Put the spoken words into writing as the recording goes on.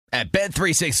At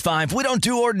Bet365, we don't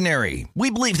do ordinary. We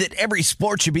believe that every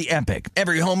sport should be epic.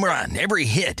 Every home run, every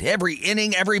hit, every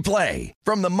inning, every play.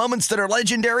 From the moments that are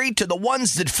legendary to the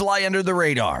ones that fly under the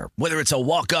radar. Whether it's a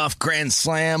walk-off grand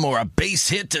slam or a base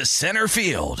hit to center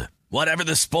field. Whatever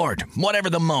the sport, whatever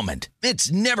the moment.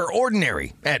 It's never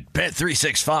ordinary at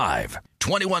Bet365.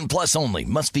 21 plus only.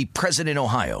 Must be present in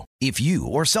Ohio. If you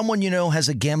or someone you know has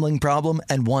a gambling problem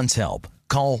and wants help,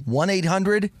 call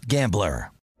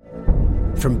 1-800-GAMBLER.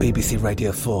 From BBC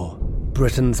Radio 4,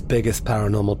 Britain's biggest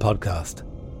paranormal podcast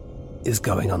is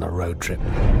going on a road trip.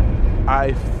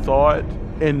 I thought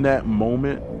in that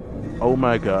moment, oh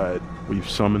my God, we've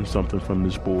summoned something from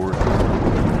this board.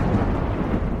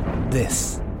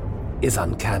 This is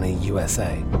Uncanny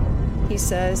USA. He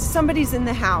says, somebody's in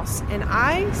the house, and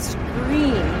I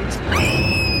screamed.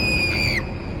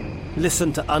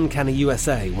 Listen to Uncanny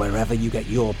USA wherever you get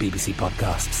your BBC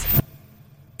podcasts,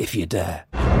 if you dare.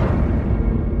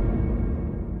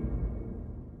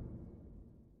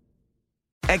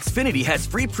 Xfinity has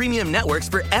free premium networks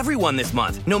for everyone this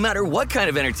month, no matter what kind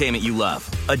of entertainment you love.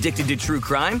 Addicted to true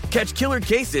crime? Catch killer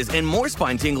cases and more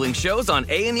spine-tingling shows on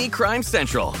A&E Crime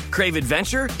Central. Crave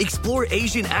adventure? Explore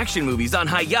Asian action movies on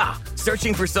Hi-YAH.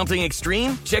 Searching for something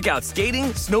extreme? Check out skating,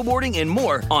 snowboarding, and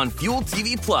more on Fuel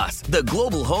TV Plus, the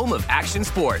global home of action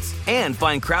sports. And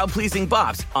find crowd-pleasing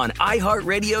bops on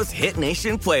iHeartRadio's Hit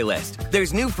Nation playlist.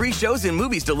 There's new free shows and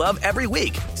movies to love every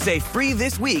week. Say free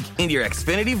this week in your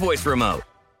Xfinity voice remote.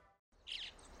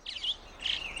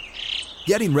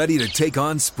 Getting ready to take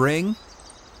on spring?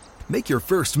 Make your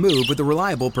first move with the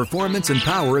reliable performance and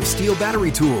power of Steel battery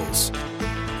tools.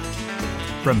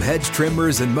 From hedge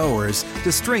trimmers and mowers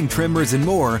to string trimmers and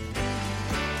more,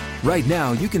 right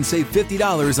now you can save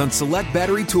 $50 on select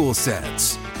battery tool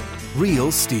sets.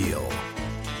 Real Steel.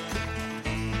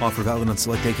 Offer valid on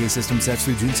select AK system sets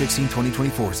through June 16,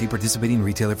 2024. See participating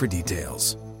retailer for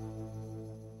details.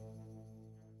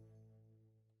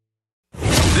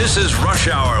 This is Rush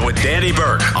Hour with Danny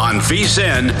Burke on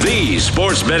VSiN, the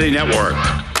Sports Betting Network.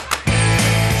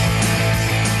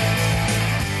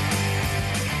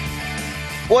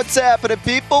 What's happening,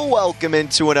 people? Welcome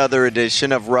into another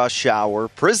edition of Rush Hour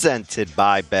presented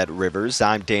by BetRivers.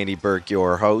 I'm Danny Burke,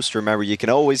 your host. Remember, you can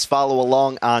always follow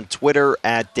along on Twitter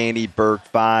at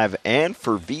DannyBurke5 and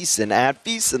for VSiN at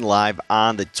VSiN Live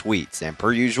on the tweets. And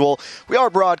per usual, we are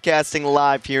broadcasting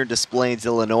live here in Des Plaines,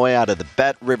 Illinois out of the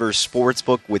BetRivers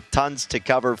Sportsbook with tons to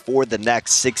cover for the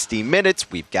next 60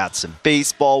 minutes. We've got some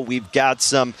baseball. We've got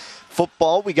some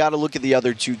football. We got to look at the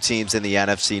other two teams in the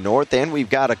NFC North, and we've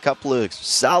got a couple of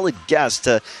solid guests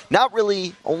to not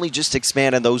really only just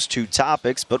expand on those two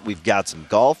topics, but we've got some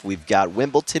golf, we've got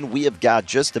Wimbledon, we have got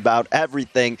just about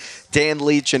everything. Dan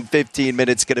Leach in 15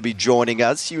 minutes going to be joining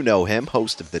us. You know him,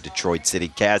 host of the Detroit City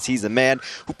Cast. He's a man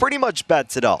who pretty much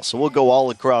bets it all, so we'll go all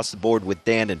across the board with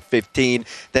Dan in 15.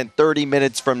 Then 30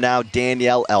 minutes from now,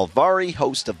 Danielle Alvari,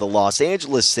 host of the Los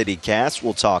Angeles City Cast.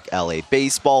 We'll talk LA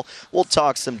baseball. We'll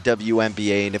talk some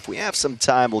WNBA, and if we have some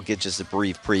time, we'll get just a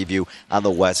brief preview on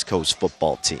the West Coast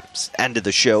football teams. End of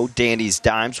the show, Danny's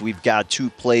Dimes. We've got two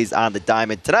plays on the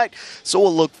diamond tonight, so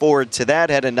we'll look forward to that.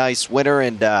 Had a nice winner,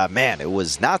 and man, it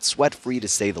was not sweat-free to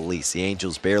say the least. The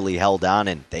Angels barely held on,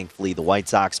 and thankfully the White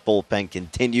Sox bullpen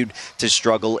continued to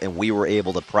struggle, and we were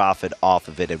able to profit off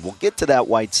of it. And we'll get to that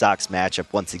White Sox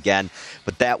matchup once again,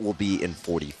 but that will be in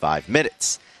 45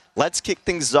 minutes. Let's kick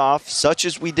things off, such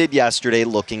as we did yesterday,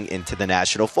 looking into the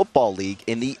National Football League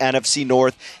in the NFC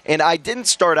North. And I didn't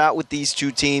start out with these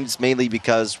two teams mainly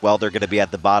because, well, they're going to be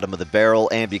at the bottom of the barrel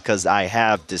and because I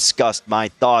have discussed my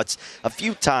thoughts a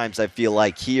few times, I feel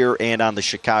like, here and on the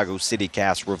Chicago City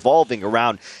Cast revolving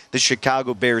around the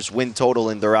Chicago Bears win total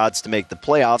and their odds to make the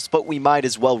playoffs. But we might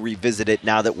as well revisit it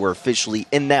now that we're officially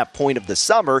in that point of the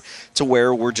summer to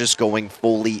where we're just going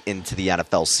fully into the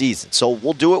NFL season. So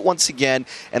we'll do it once again,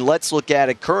 and let's look at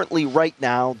it currently right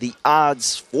now. The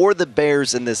odds for the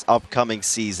Bears in this upcoming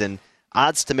season,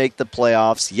 odds to make the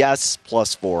playoffs, yes,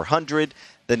 plus 400.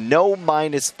 The no,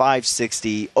 minus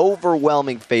 560.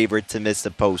 Overwhelming favorite to miss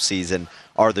the postseason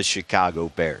are the Chicago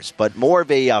Bears. But more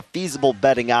of a feasible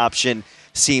betting option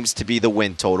seems to be the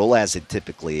win total, as it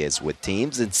typically is with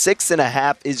teams. And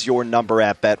 6.5 is your number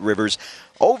at BetRivers.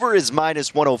 Over is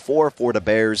minus 104 for the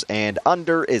Bears, and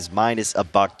under is minus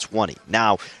 $120.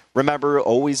 Now, remember,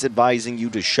 always advising you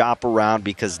to shop around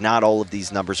because not all of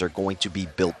these numbers are going to be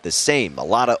built the same. A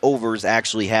lot of overs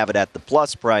actually have it at the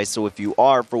plus price, so if you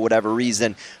are, for whatever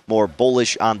reason, more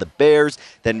bullish on the Bears,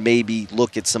 then maybe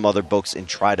look at some other books and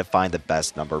try to find the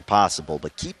best number possible.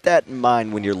 But keep that in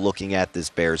mind when you're looking at this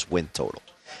Bears win total.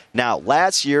 Now,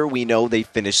 last year, we know they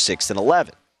finished 6-11.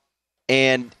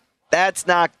 And That's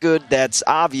not good. That's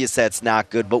obvious that's not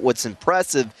good. But what's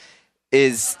impressive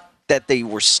is that they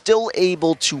were still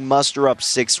able to muster up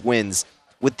 6 wins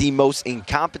with the most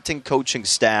incompetent coaching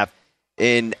staff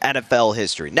in NFL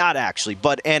history. Not actually,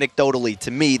 but anecdotally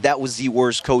to me, that was the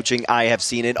worst coaching I have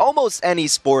seen in almost any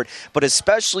sport, but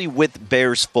especially with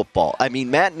Bears football. I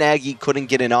mean, Matt Nagy couldn't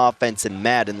get an offense in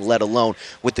Madden, let alone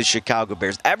with the Chicago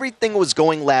Bears. Everything was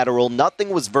going lateral. Nothing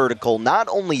was vertical. Not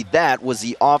only that was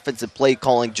the offensive play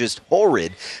calling just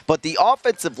horrid, but the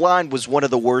offensive line was one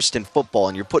of the worst in football,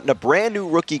 and you're putting a brand new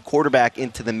rookie quarterback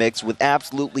into the mix with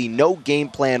absolutely no game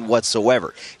plan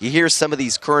whatsoever. You hear some of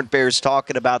these current Bears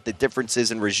talking about the differences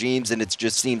in regimes, and it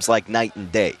just seems like night and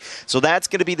day. So that's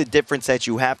going to be the difference that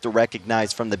you have to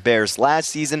recognize from the Bears last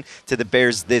season to the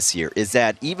Bears this year, is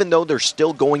that even though there's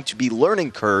still going to be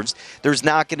learning curves, there's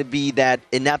not going to be that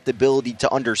inept ability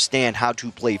to understand how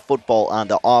to play football on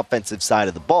the offensive side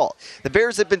of the ball. The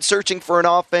Bears have been searching for an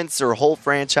offense their whole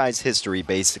franchise history,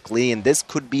 basically, and this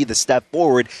could be the step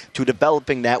forward to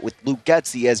developing that with Luke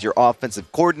Getsy as your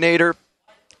offensive coordinator,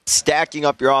 stacking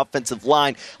up your offensive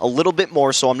line a little bit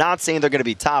more. So I'm not saying they're going to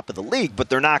be top of the league, but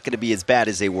they're not going to be as bad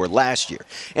as they were last year.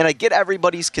 And I get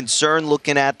everybody's concern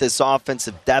looking at this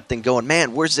offensive depth and going,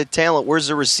 man, where's the talent? Where's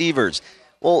the receivers?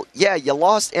 Well, yeah, you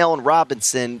lost Allen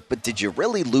Robinson, but did you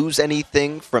really lose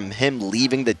anything from him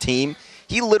leaving the team?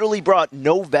 He literally brought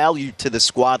no value to the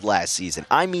squad last season.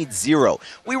 I mean, 0.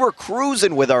 We were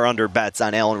cruising with our under bets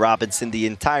on Allen Robinson the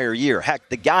entire year. Heck,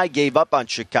 the guy gave up on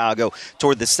Chicago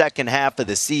toward the second half of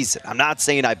the season. I'm not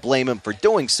saying I blame him for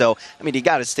doing so. I mean, you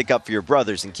got to stick up for your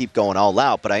brothers and keep going all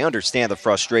out, but I understand the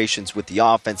frustrations with the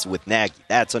offense with Nagy.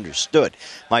 That's understood.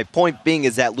 My point being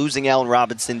is that losing Allen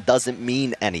Robinson doesn't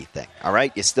mean anything, all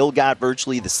right? You still got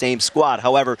virtually the same squad.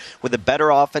 However, with a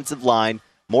better offensive line,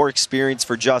 more experience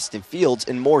for Justin Fields,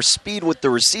 and more speed with the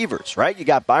receivers, right? You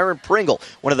got Byron Pringle,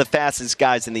 one of the fastest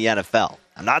guys in the NFL.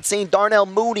 I'm not saying Darnell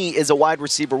Mooney is a wide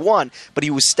receiver 1, but he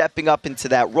was stepping up into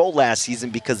that role last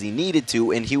season because he needed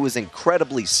to, and he was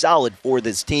incredibly solid for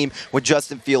this team when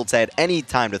Justin Fields had any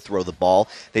time to throw the ball.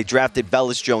 They drafted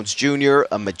Velus Jones Jr.,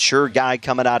 a mature guy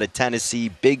coming out of Tennessee,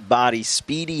 big body,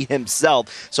 speedy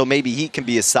himself, so maybe he can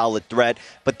be a solid threat.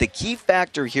 But the key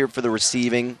factor here for the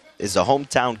receiving is a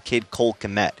hometown kid, Cole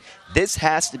Kmet. This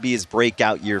has to be his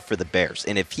breakout year for the Bears.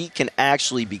 And if he can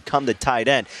actually become the tight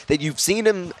end that you've seen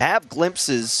him have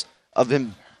glimpses of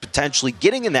him potentially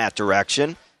getting in that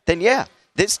direction, then yeah,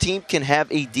 this team can have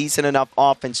a decent enough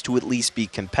offense to at least be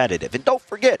competitive. And don't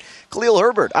forget, Khalil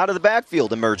Herbert out of the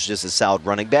backfield emerged as a solid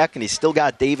running back, and he's still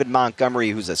got David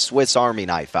Montgomery, who's a Swiss Army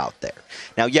knife out there.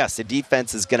 Now, yes, the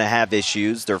defense is going to have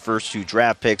issues. Their first 2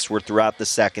 draft picks were throughout the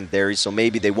secondary, so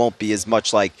maybe they won't be as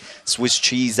much like Swiss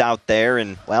cheese out there.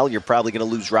 And, well, you're probably going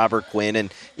to lose Robert Quinn.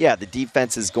 And, yeah, the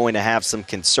defense is going to have some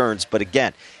concerns. But,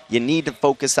 again, you need to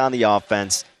focus on the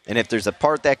offense. And if there's a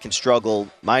part that can struggle,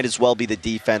 might as well be the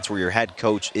defense where your head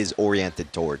coach is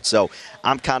oriented towards. So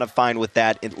I'm kind of fine with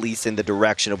that, at least in the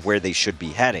direction of where they should be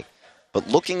heading. But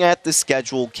looking at the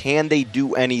schedule, can they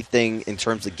do anything in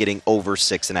terms of getting over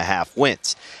 6.5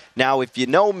 wins? Now, if you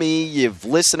know me, you've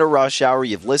listened to Rush Hour,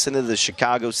 you've listened to the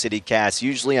Chicago City Cast.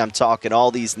 Usually I'm talking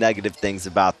all these negative things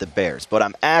about the Bears, but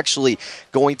I'm actually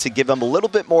going to give them a little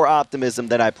bit more optimism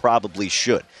than I probably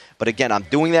should. But again, I'm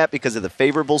doing that because of the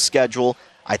favorable schedule.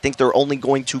 I think they're only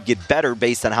going to get better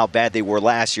based on how bad they were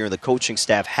last year, and the coaching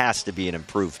staff has to be an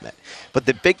improvement. But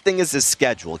the big thing is the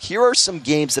schedule. Here are some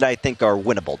games that I think are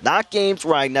winnable. Not games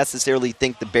where I necessarily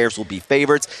think the Bears will be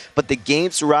favorites, but the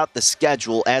games throughout the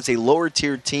schedule as a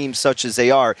lower-tier team such as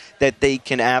they are, that they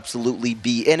can absolutely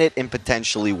be in it and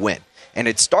potentially win. And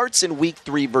it starts in Week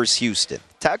 3 versus Houston.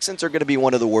 The Texans are going to be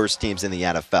one of the worst teams in the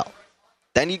NFL.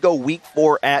 Then you go Week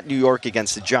 4 at New York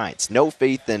against the Giants. No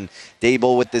faith in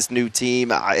Dable with this new team.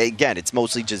 Again, it's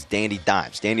mostly just Danny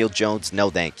Dimes. Daniel Jones, no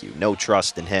thank you. No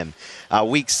trust in him.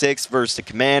 Week 6 versus the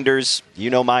Commanders. You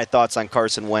know my thoughts on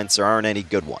Carson Wentz. There aren't any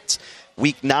good ones.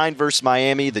 Week 9 versus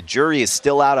Miami. The jury is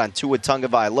still out on Tua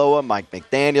Tagovailoa, Mike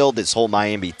McDaniel, this whole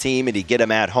Miami team, and you get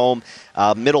them at home.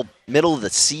 Middle of the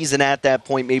season at that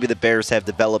point, maybe the Bears have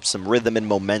developed some rhythm and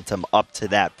momentum up to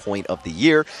that point of the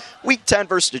year. Week 10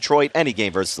 versus Detroit, any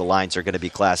game versus the Lions are going to be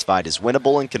classified as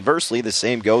winnable, and conversely, the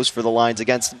same goes for the Lions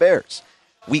against the Bears.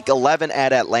 Week 11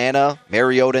 at Atlanta,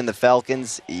 Mariota and the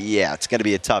Falcons. Yeah, it's going to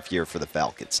be a tough year for the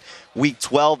Falcons. Week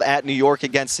 12 at New York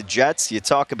against the Jets. You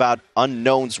talk about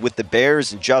unknowns with the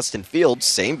Bears and Justin Fields.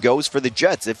 Same goes for the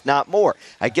Jets, if not more.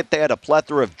 I get they had a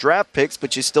plethora of draft picks,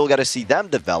 but you still got to see them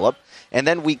develop. And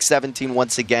then Week 17,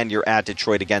 once again, you're at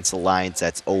Detroit against the Lions.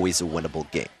 That's always a winnable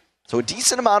game. So a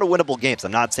decent amount of winnable games.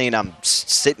 I'm not saying I'm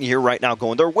sitting here right now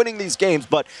going, they're winning these games,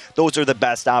 but those are the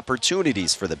best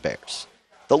opportunities for the Bears.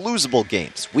 The losable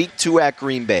games, Week 2 at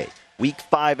Green Bay, Week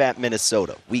 5 at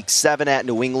Minnesota, Week 7 at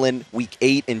New England, Week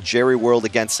 8 in Jerry World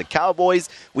against the Cowboys,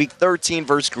 Week 13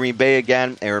 versus Green Bay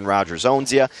again, Aaron Rodgers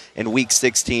owns you, and Week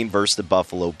 16 versus the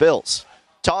Buffalo Bills.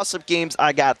 Toss-up games,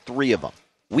 I got 3 of them.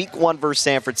 Week 1 versus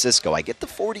San Francisco. I get the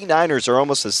 49ers are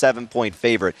almost a 7-point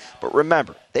favorite, but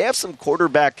remember, they have some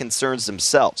quarterback concerns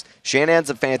themselves. Shanahan's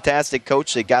a fantastic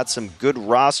coach. They got some good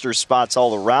roster spots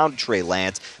all around Trey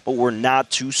Lance, but we're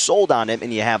not too sold on him,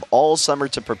 and you have all summer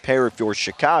to prepare if you're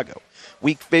Chicago.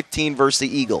 Week 15 versus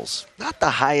the Eagles. Not the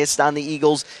highest on the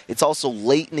Eagles. It's also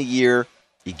late in the year.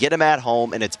 You get them at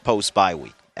home, and it's post-bye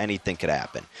week. Anything could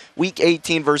happen. Week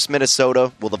 18 versus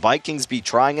Minnesota. Will the Vikings be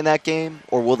trying in that game,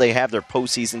 or will they have their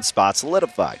postseason spot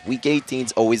solidified? Week 18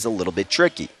 is always a little bit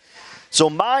tricky. So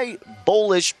my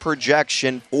bullish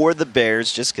projection for the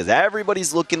Bears, just because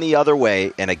everybody's looking the other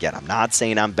way, and again, I'm not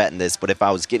saying I'm betting this, but if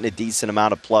I was getting a decent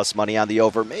amount of plus money on the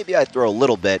over, maybe I'd throw a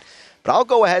little bit, but I'll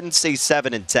go ahead and say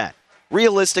 7-10.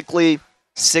 Realistically,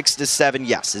 6 to 7,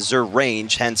 yes, is their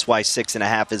range, hence why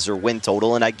 6.5 is their win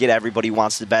total, and I get everybody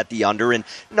wants to bet the under, and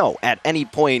no, at any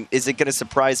point, is it going to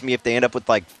surprise me if they end up with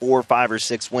like 4, 5, or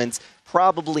 6 wins?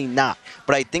 Probably not,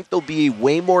 but I think they'll be a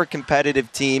way more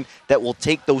competitive team that will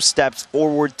take those steps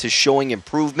forward to showing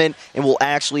improvement and will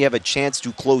actually have a chance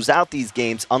to close out these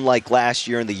games, unlike last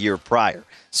year and the year prior.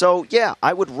 So, yeah,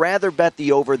 I would rather bet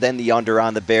the over than the under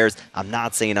on the Bears. I'm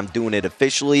not saying I'm doing it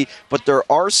officially, but there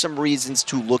are some reasons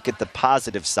to look at the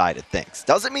positive side of things.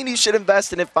 Doesn't mean you should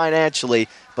invest in it financially,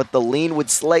 but the lean would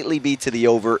slightly be to the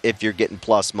over if you're getting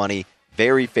plus money.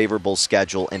 Very favorable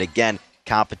schedule, and again,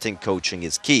 competent coaching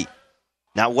is key.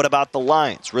 Now, what about the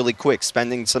Lions? Really quick,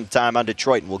 spending some time on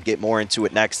Detroit, and we'll get more into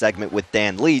it next segment with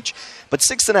Dan Leach. But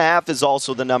 6.5 is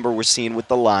also the number we're seeing with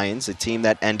the Lions, a team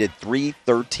that ended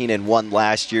 3-13-1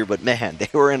 last year. But, man, they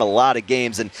were in a lot of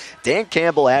games, and Dan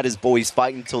Campbell had his boys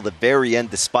fight until the very end,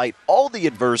 despite all the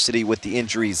adversity with the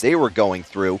injuries they were going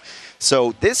through.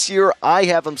 So this year, I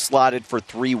have them slotted for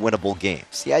 3 winnable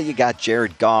games. Yeah, you got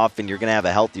Jared Goff, and you're going to have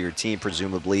a healthier team,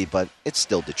 presumably, but it's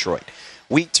still Detroit.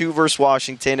 Week 2 versus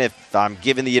Washington, if I'm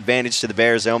giving the advantage to the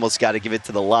Bears, I almost got to give it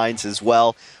to the Lions as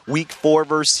well. Week 4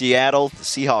 versus Seattle, the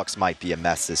Seahawks might be a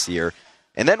mess this year.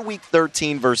 And then Week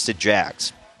 13 versus the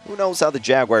Jags. Who knows how the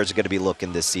Jaguars are going to be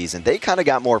looking this season. They kind of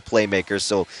got more playmakers,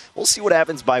 so we'll see what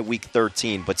happens by Week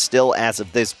 13. But still, as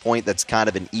of this point, that's kind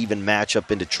of an even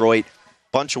matchup in Detroit.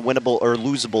 Bunch of winnable or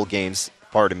losable games.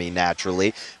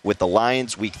 Naturally, with the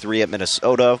Lions, Week 3 at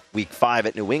Minnesota, Week 5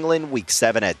 at New England, Week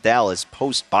 7 at Dallas,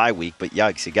 post-bye week, but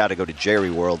yikes, you got to go to Jerry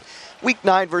World. Week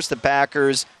 9 versus the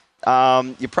Packers,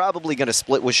 you're probably going to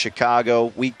split with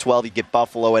Chicago. Week 12, you get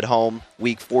Buffalo at home.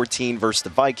 Week 14 versus the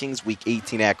Vikings, Week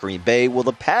 18 at Green Bay. Will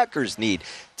the Packers need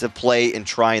to play and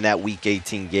try in that Week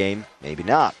 18 game? Maybe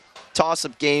not.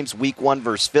 Toss-up games, Week 1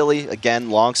 versus Philly. Again,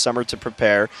 long summer to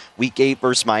prepare. Week 8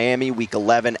 versus Miami. Week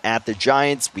 11 at the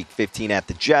Giants. Week 15 at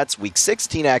the Jets. Week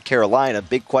 16 at Carolina.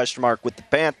 Big question mark with the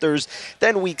Panthers.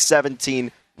 Then Week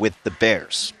 17 with the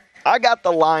Bears. I got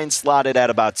the line slotted at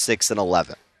about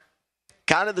 6-11.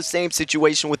 Kind of the same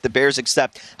situation with the Bears,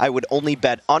 except I would only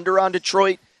bet under on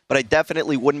Detroit, but I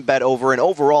definitely wouldn't bet over, and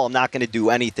overall, I'm not going to do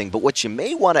anything. But what you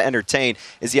may want to entertain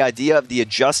is the idea of the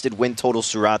adjusted win totals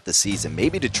throughout the season.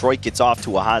 Maybe Detroit gets off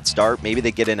to a hot start. Maybe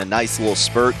they get in a nice little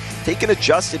spurt. Take an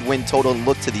adjusted win total and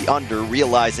look to the under,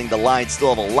 realizing the Lions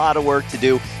still have a lot of work to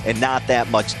do and not that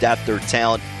much depth or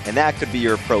talent, and that could be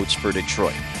your approach for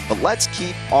Detroit. But let's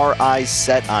keep our eyes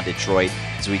set on Detroit,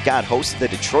 as we got host of the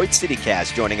Detroit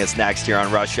CityCast joining us next here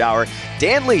on Rush Hour.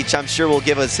 Dan Leach, I'm sure, will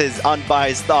give us his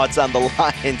unbiased thoughts on the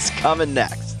Lions coming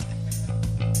next.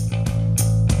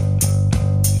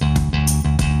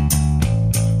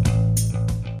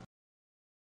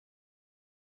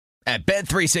 At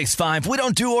Bet365, we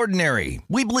don't do ordinary.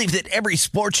 We believe that every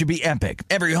sport should be epic.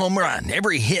 Every home run,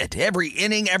 every hit, every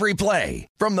inning, every play.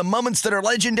 From the moments that are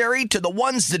legendary to the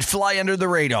ones that fly under the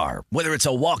radar. Whether it's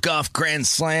a walk-off grand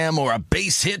slam or a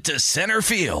base hit to center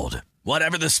field.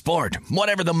 Whatever the sport,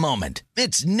 whatever the moment.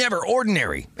 It's never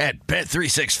ordinary at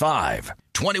Bet365.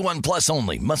 21 plus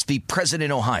only. Must be present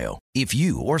in Ohio. If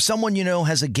you or someone you know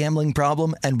has a gambling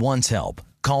problem and wants help,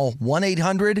 call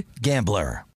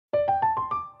 1-800-GAMBLER.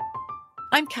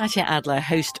 I'm Katya Adler,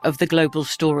 host of The Global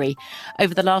Story.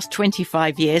 Over the last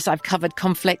 25 years, I've covered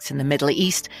conflicts in the Middle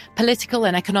East, political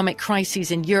and economic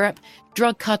crises in Europe,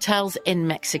 drug cartels in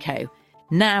Mexico.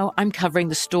 Now I'm covering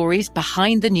the stories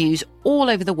behind the news all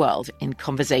over the world in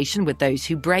conversation with those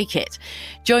who break it.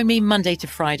 Join me Monday to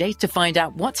Friday to find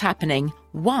out what's happening,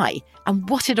 why, and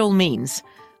what it all means.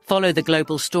 Follow The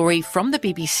Global Story from the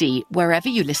BBC wherever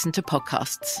you listen to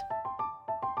podcasts.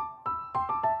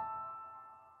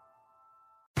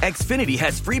 Xfinity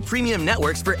has free premium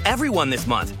networks for everyone this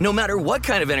month, no matter what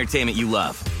kind of entertainment you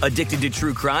love. Addicted to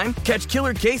true crime? Catch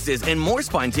killer cases and more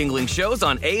spine-tingling shows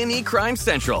on A&E Crime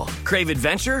Central. Crave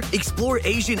adventure? Explore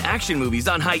Asian action movies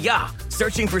on Hi-YAH.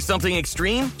 Searching for something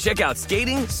extreme? Check out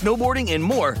skating, snowboarding, and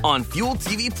more on Fuel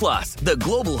TV Plus, the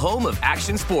global home of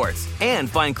action sports. And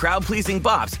find crowd-pleasing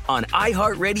bops on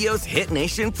iHeartRadio's Hit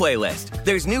Nation playlist.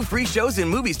 There's new free shows and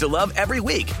movies to love every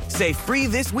week. Say free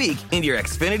this week in your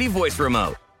Xfinity voice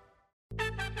remote.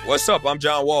 What's up? I'm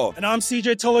John Wall. And I'm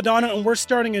CJ Toledano, and we're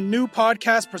starting a new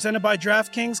podcast presented by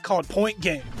DraftKings called Point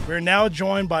Game. We're now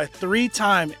joined by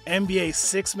three-time NBA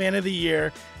Sixth Man of the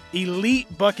Year,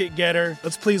 elite bucket getter.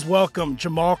 Let's please welcome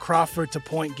Jamal Crawford to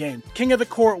Point Game. King of the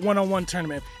Court one-on-one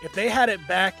tournament. If they had it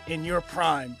back in your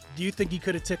prime, do you think he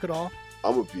could have took it all?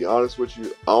 I'm going to be honest with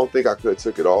you. I don't think I could have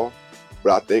took it all,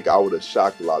 but I think I would have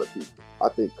shocked a lot of people. I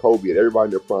think Kobe and everybody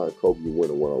in their prime, Kobe would win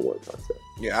a one-on-one contest.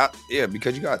 Yeah,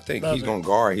 because you got to think, he's going to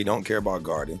guard. He don't care about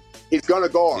guarding. He's going to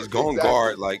guard. He's going to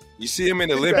guard. Like, you see him in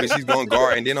the Olympics, he's going to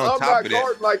guard. And then on top of that. I'm not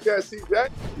guarding like that, CJ.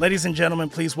 Ladies and gentlemen,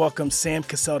 please welcome Sam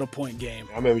Cassell to Point Game.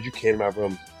 I remember you came out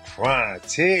from prime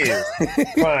 10.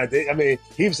 I mean,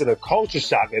 he was in a culture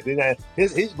shock. And then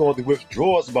he's going through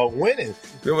withdrawals about winning.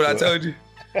 Remember what I told you?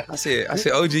 I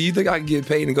said, OG, you think I can get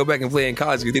paid and go back and play in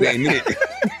college? You think I ain't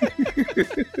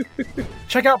it?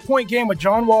 Check out Point Game with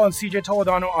John Wall and CJ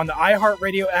Toledano on the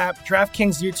iHeartRadio app,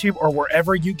 DraftKings YouTube, or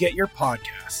wherever you get your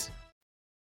podcasts.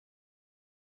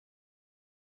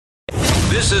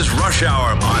 This is Rush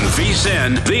Hour on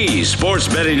VSiN, the Sports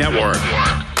Betting Network.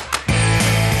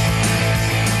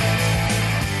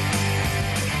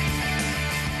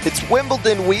 It's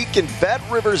Wimbledon week, and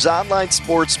BetRivers Online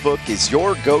Sportsbook is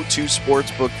your go-to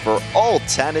sportsbook for all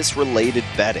tennis-related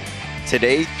betting.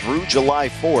 Today through July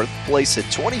 4th, place a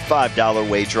 $25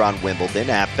 wager on Wimbledon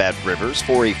at BetRivers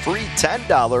for a free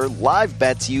 $10 live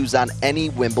bet to use on any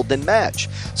Wimbledon match.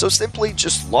 So simply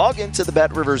just log into the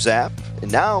BetRivers app,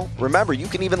 and now, remember, you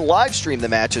can even live stream the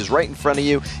matches right in front of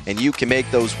you, and you can make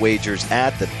those wagers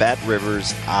at the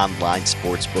BetRivers Online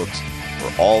Sportsbooks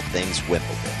for all things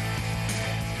Wimbledon.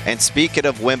 And speaking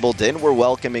of Wimbledon, we're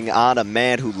welcoming on a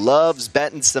man who loves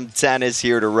betting some tennis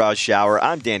here to Rush Hour.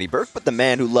 I'm Danny Burke, but the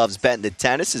man who loves betting the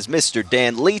tennis is Mr.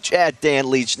 Dan Leach at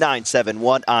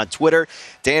DanLeach971 on Twitter.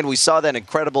 Dan, we saw that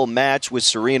incredible match with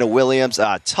Serena Williams.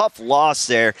 Tough loss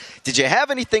there. Did you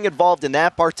have anything involved in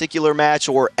that particular match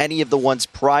or any of the ones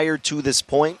prior to this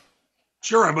point?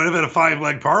 Sure, I might have had a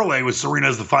 5-leg parlay with Serena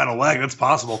as the final leg. That's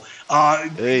possible.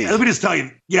 Let me just tell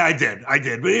you. Yeah, I did.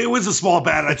 But it was a small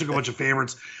bet. I took a bunch of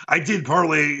favorites. I did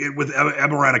parlay it with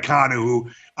Emma Raducanu,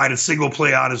 who I had a single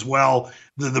play on as well.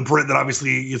 The Brit that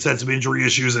obviously has had some injury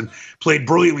issues and played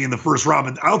brilliantly in the first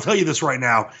round. But I'll tell you this right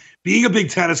now. Being a big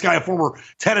tennis guy, a former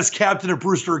tennis captain at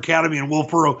Brewster Academy in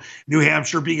Wolfboro, New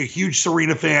Hampshire, being a huge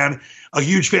Serena fan, a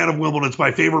huge fan of Wimbledon. It's one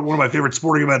of my favorite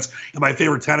sporting events and my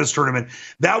favorite tennis tournament.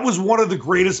 That was one of the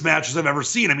greatest matches I've ever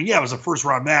seen. I mean, yeah, it was a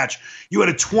first-round match. You had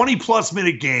a 20-plus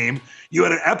minute game. You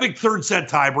had an epic third-set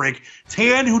tiebreak.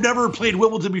 Tan, who never played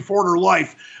Wimbledon before in her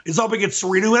life, is up against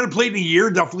Serena, who hadn't played in a year,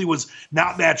 definitely was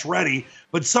not match ready.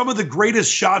 But some of the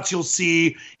greatest shots you'll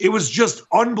see, it was just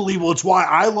unbelievable. It's why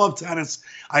I love tennis.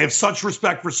 I have such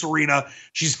respect for Serena.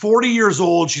 She's 40 years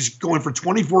old. She's going for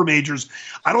 24 majors.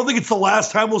 I don't think it's the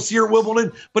last time we'll see her at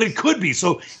Wimbledon, but it could be.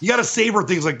 So you got to savor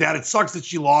things like that. It sucks that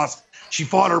she lost. She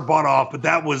fought her butt off, but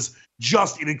that was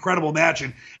just an incredible match.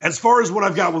 And as far as what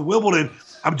I've got with Wimbledon,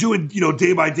 I'm doing,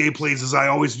 day-by-day plays as I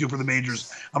always do for the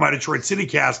majors on my Detroit City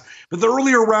cast. But the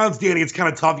earlier rounds, Danny, it's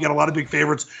kind of tough. You got a lot of big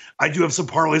favorites. I do have some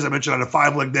parlays. I mentioned I had a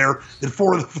 5-leg there. Then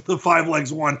 4 of the 5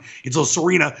 legs won until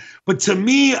Serena. But to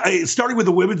me, starting with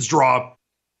the women's draw,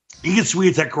 Iga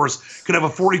Swiatek, of course, could have a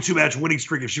 42-match winning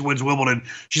streak if she wins Wimbledon.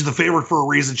 She's the favorite for a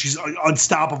reason. She's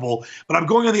unstoppable. But I'm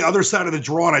going on the other side of the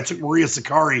draw, and I took Maria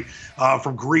Sakkari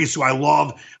from Greece, who I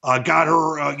love. Got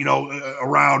her,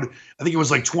 around, I think it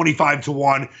was like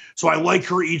 25-1. So I like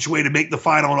her each way to make the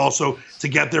final and also to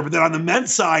get there. But then on the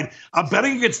men's side, I'm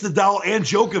betting against Nadal and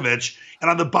Djokovic. And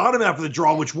on the bottom half of the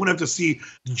draw, which wouldn't have to see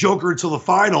the Joker until the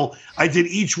final, I did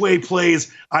each way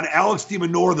plays on Alex de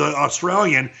Minaur, the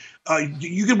Australian.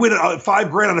 You can win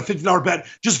 $5,000 on a $50 bet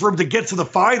just for him to get to the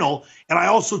final. And I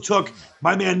also took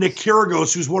my man Nick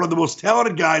Kyrgios, who's one of the most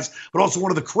talented guys, but also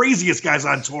one of the craziest guys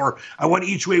on tour. I went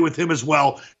each way with him as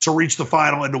well to reach the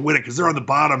final and to win it because they're on the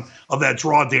bottom of that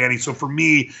draw, Danny. So for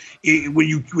me,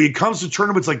 when it comes to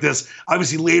tournaments like this,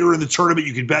 obviously later in the tournament,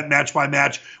 you can bet match by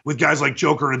match with guys like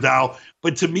Joker and Nadal.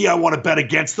 But to me, I want to bet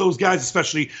against those guys,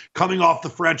 especially coming off the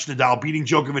French, Nadal beating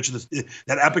Djokovic in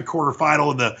that epic quarterfinal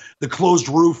and the closed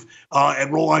roof at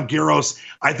Roland Garros.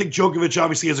 I think Djokovic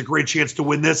obviously has a great chance to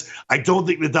win this. I don't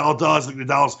think Nadal does. I think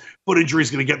Nadal's foot injury is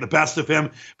going to get the best of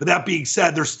him. But that being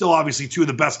said, they're still obviously two of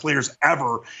the best players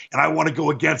ever, and I want to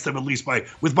go against them at least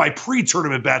with my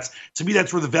pre-tournament bets. To me,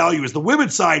 that's where the value is. The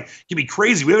women's side can be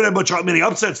crazy. We haven't had many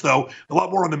upsets, though. A lot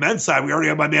more on the men's side. We already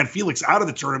have my man Felix out of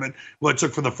the tournament, who I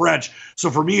took from the French. So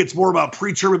for me, it's more about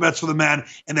pre-tournament bets for the men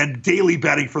and then daily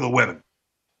betting for the women.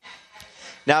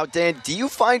 Now, Dan, do you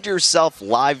find yourself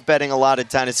live betting a lot of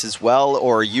tennis as well,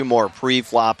 or are you more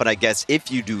pre-flop? And I guess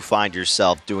if you do find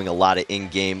yourself doing a lot of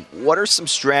in-game, what are some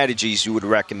strategies you would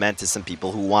recommend to some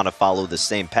people who want to follow the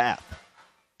same path?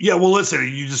 Yeah, well, listen,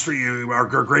 our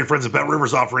great friends at Bet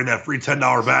Rivers offering that free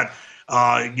 $10 bet.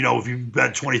 If you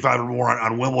bet 25 or more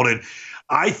on Wimbledon,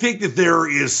 I think that there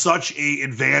is such an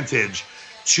advantage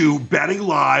to betting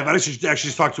live. I actually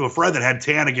just talked to a friend that had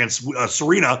Tan against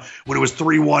Serena when it was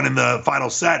 3-1 in the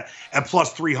final set at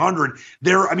plus 300.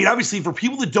 Obviously, for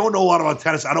people that don't know a lot about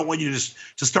tennis, I don't want you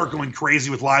to start going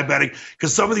crazy with live betting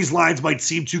because some of these lines might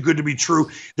seem too good to be true.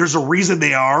 There's a reason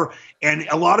they are, and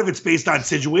a lot of it's based on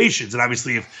situations. And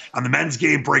obviously, if on the men's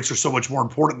game, breaks are so much more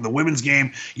important than the women's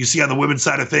game. You see on the women's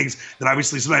side of things that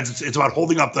obviously sometimes it's about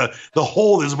holding up the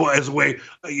hold as a way,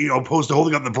 opposed to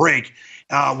holding up the break.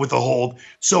 With the hold.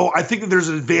 So I think that there's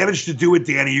an advantage to do it,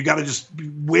 Danny. You got to just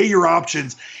weigh your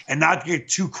options and not get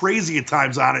too crazy at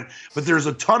times on it. But there's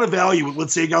a ton of value.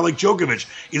 Let's say a guy like Djokovic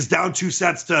is down 2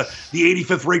 sets to the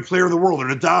 85th ranked player in the world, or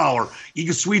Nadal, or Iga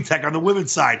Swiatek on the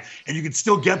women's side, and you can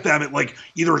still get them at like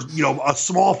either a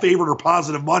small favorite or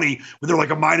positive money when they're like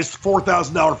a minus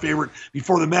 $4,000 favorite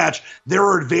before the match. There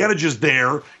are advantages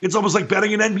there. It's almost like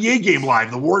betting an NBA game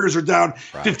live. The Warriors are down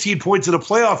 15 points in a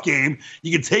playoff game.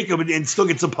 You can take them and still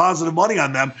get some positive money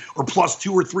on them, or plus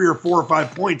 2 or 3 or 4 or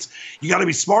 5 points. You got to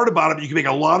be smart about it, but you can make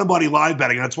a lot of money live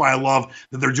betting. And that's why I love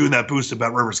that they're doing that boost at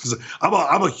Bet Rivers, because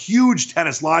I'm a huge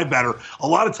tennis live better. A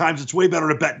lot of times it's way better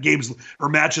to bet games or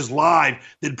matches live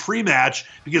than pre-match,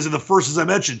 because in the first, as I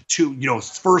mentioned,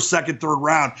 first, second, third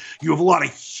round, you have a lot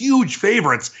of huge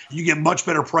favorites, and you get much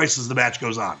better prices as the match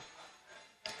goes on.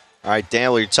 All right,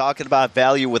 Dan, when you're talking about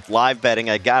value with live betting,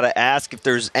 I got to ask if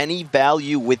there's any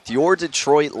value with your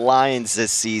Detroit Lions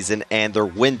this season and their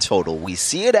win total. We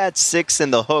see it at 6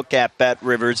 in the hook at Bet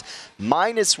Rivers,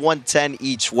 minus 110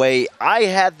 each way. I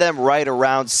had them right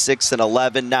around 6 and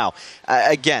 11. Now,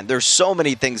 again, there's so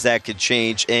many things that could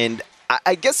change, and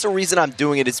I guess the reason I'm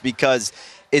doing it is because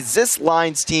is this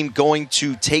Lions team going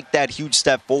to take that huge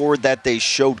step forward that they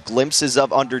showed glimpses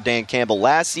of under Dan Campbell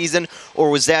last season? Or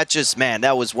was that just,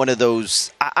 that was one of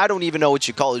those, I don't even know what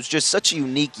you call it. It was just such a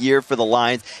unique year for the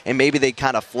Lions, and maybe they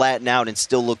kind of flatten out and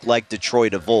still look like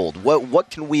Detroit of old. What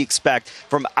can we expect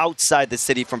from outside the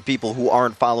city from people who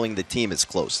aren't following the team as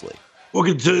closely?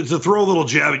 Well, to throw a little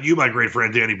jab at you, my great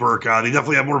friend Danny Burke, they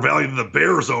definitely have more value than the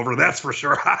Bears over, that's for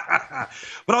sure.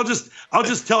 But I'll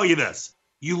just tell you this.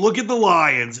 You look at the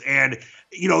Lions, and,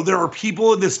 there are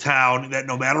people in this town that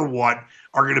no matter what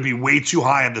are going to be way too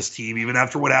high on this team, even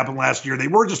after what happened last year. They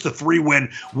were just a 3-win,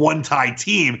 1-tie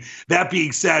team. That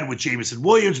being said, with Jameson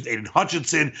Williams, with Aiden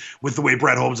Hutchinson, with the way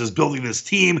Brett Holmes is building this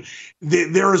team,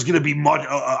 there is going to be much,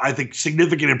 I think,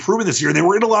 significant improvement this year. And they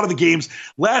were in a lot of the games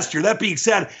last year. That being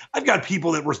said, I've got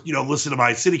people that were, listen to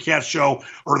my CityCast show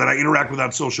or that I interact with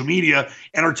on social media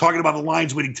and are talking about the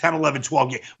Lions winning 10, 11,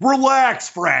 12 games. Relax,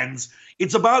 friends.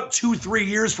 It's about 2-3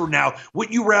 years from now.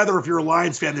 Wouldn't you rather, if you're a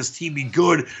Lions fan, this team be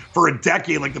good for a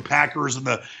decade like the Packers and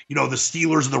the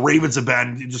Steelers and the Ravens have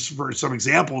been, just for some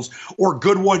examples, or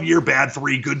good 1 year, bad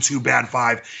 3, good 2, bad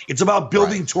 5. It's about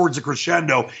building towards a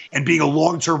crescendo and being a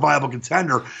long-term viable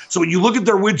contender. So when you look at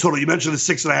their win total, you mentioned the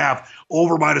 6.5,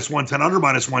 over minus 110, under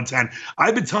minus 110.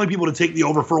 I've been telling people to take the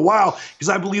over for a while because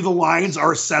I believe the Lions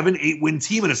are a 7-8 win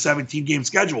team in a 17-game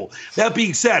schedule. That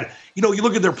being said, you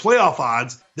look at their playoff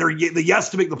odds. The yes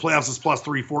to make the playoffs is plus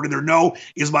 340. Their no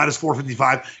is minus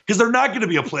 455 because they're not going to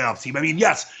be a playoff team. I mean,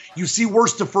 yes, you see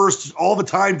worst to first all the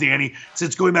time, Danny,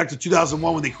 since going back to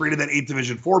 2001 when they created that 8th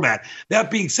division format. That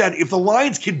being said, if the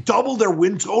Lions can double their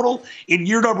win total in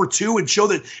year number 2 and show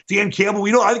that Dan Campbell,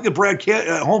 I think that Brad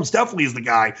Holmes definitely is the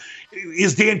guy.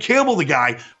 is Dan Campbell the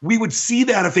guy? We would see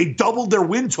that if they doubled their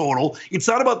win total. It's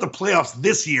not about the playoffs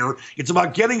this year. It's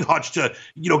about getting Hutch to,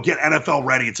 get NFL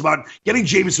ready. It's about getting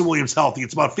Jameson Williams healthy.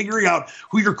 It's about figuring out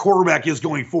who your quarterback is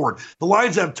going forward. The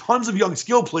Lions have tons of young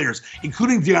skill players,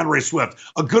 including DeAndre Swift,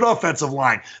 a good offensive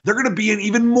line. They're going to be in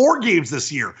even more games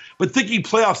this year. But thinking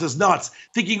playoffs is nuts.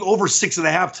 Thinking over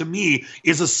 6.5 to me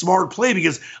is a smart play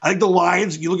because I think the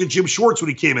Lions, you look at Jim Schwartz when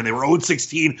he came in, they were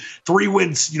 0-16, 3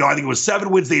 wins, I think it was 7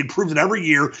 wins. They improved it every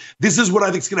year. This is what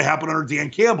I think is going to happen under Dan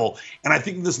Campbell. And I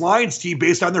think this Lions team,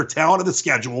 based on their talent and the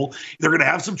schedule, they're going to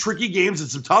have some tricky games and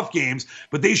some tough games,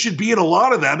 but they should be in a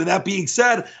lot of them. And that being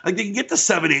said, I think they can get to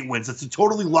 7-8 wins. It's a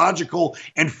totally logical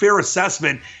and fair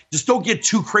assessment. Just don't get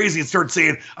too crazy and start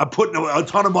saying, I'm putting a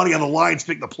ton of money on the Lions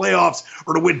to make the playoffs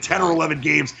or to win 10 or 11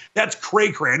 games. That's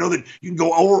cray-cray. I know that you can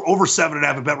go over 7.5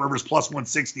 at BetRivers plus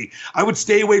 160. I would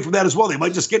stay away from that as well. They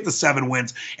might just get the 7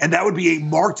 wins, and that would be a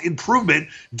marked improvement,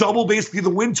 double basically the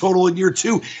win total in year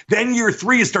 2. Then year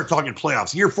 3, you start talking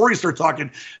playoffs. Year 4, you start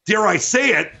talking, dare I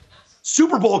say it,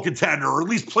 Super Bowl contender, or at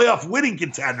least playoff winning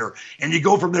contender. And you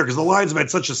go from there because the Lions have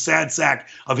had such a sad sack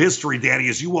of history, Danny,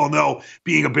 as you well know,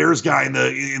 being a Bears guy in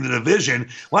the division.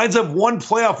 Lions have 1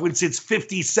 playoff win since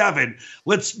 57.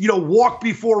 Let's, walk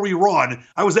before we run.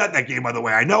 I was at that game, by the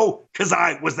way. I know because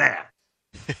I was there.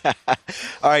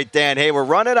 All right, Dan. Hey, we're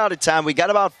running out of time. We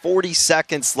got about 40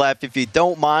 seconds left. If you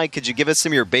don't mind, could you give us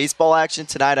some of your baseball action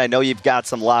tonight? I know you've got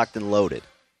some locked and loaded.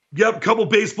 Yep, couple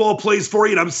baseball plays for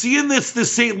you. And I'm seeing this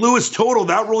St. Louis total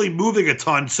not really moving a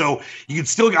ton. So you can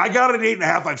still, I got it at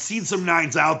 8.5. I've seen some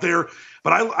 9s out there.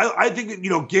 But I think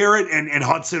that, Garrett and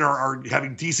Hudson are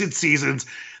having decent seasons.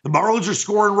 The Marlins are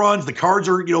scoring runs. The Cards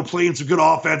are, playing some good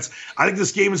offense. I think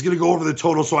this game is going to go over the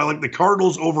total. So I like the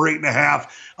Cardinals over 8.5.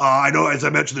 I know, as I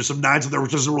mentioned, there's some 9s in there,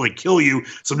 which doesn't really kill you.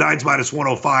 Some 9s minus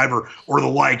 105 or the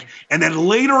like. And then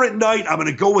later at night, I'm going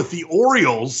to go with the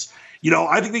Orioles.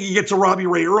 I think they can get to Robbie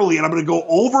Ray early, and I'm going to go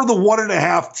over the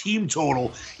 1.5 team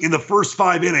total in the first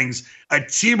 5 innings at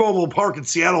T-Mobile Park in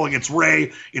Seattle against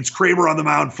Ray. It's Kramer on the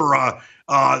mound for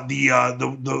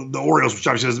the Orioles, which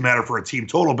obviously doesn't matter for a team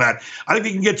total bet. I think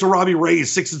they can get to Robbie Ray.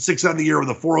 He's 6-6 on the year with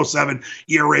a 4.07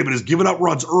 ERA, but has given up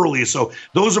runs early. So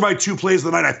those are my 2 plays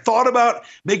of the night. I thought about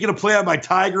making a play on my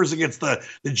Tigers against the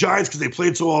Giants because they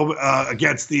played so well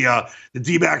against the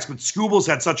D-backs, but Scooble's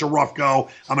had such a rough go.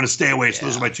 I'm going to stay away. So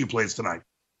those are my 2 plays tonight.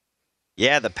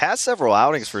 Yeah, the past several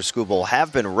outings for Scooble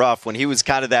have been rough when he was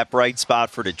kind of that bright spot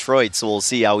for Detroit, so we'll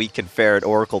see how he can fare at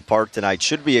Oracle Park tonight.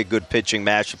 Should be a good pitching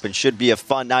matchup and should be a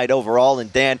fun night overall.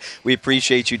 And Dan, we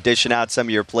appreciate you dishing out some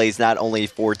of your plays not only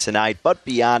for tonight, but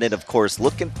beyond it, of course.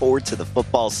 Looking forward to the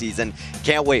football season.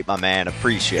 Can't wait, my man.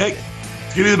 Appreciate it.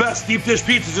 It's going to be the best deep dish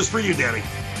pizza just for you, Danny.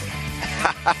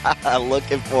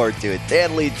 Looking forward to it.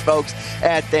 Dan Leach, folks,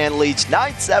 at Dan Leach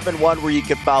 971, where you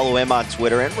can follow him on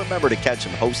Twitter. And remember to catch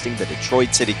him hosting the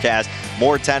Detroit City Cast.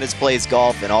 More tennis, plays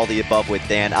golf, and all the above with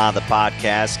Dan on the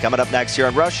podcast. Coming up next year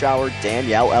on Rush Hour,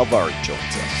 Danielle Alvari joins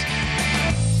us.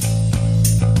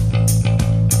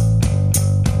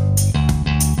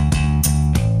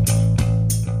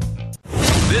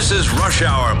 This is Rush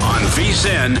Hour on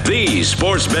VSiN, the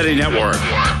Sports Betting Network.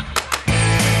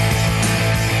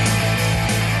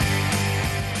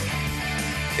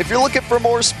 If you're looking for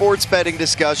more sports betting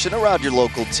discussion around your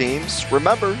local teams,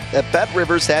 remember that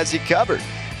BetRivers has you covered.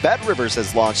 BetRivers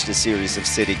has launched a series of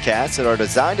CityCasts that are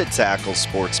designed to tackle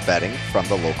sports betting from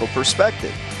the local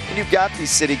perspective. And you've got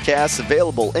these CityCasts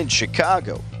available in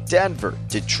Chicago, Denver,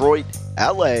 Detroit,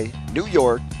 LA, New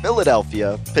York,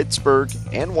 Philadelphia, Pittsburgh,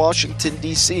 and Washington,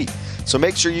 D.C. So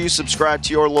make sure you subscribe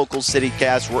to your local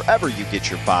CityCast wherever you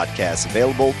get your podcasts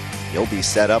available. You'll be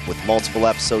set up with multiple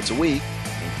episodes a week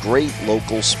and great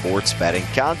local sports betting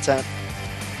content.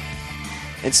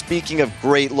 And speaking of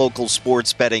great local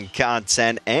sports betting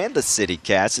content and the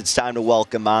CityCast, it's time to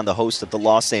welcome on the host of the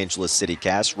Los Angeles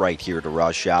CityCast right here to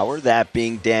Rush Hour, that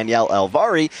being Danielle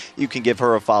Alvari. You can give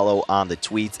her a follow on the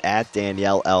tweets at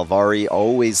Danielle Alvari.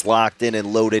 Always locked in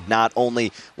and loaded, not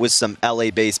only with some LA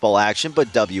baseball action, but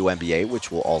WNBA,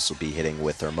 which we'll also be hitting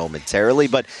with her momentarily.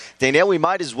 But Danielle, we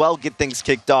might as well get things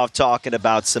kicked off talking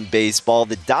about some baseball.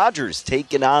 The Dodgers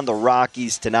taking on the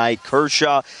Rockies tonight.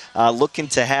 Kershaw looking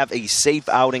to have a safe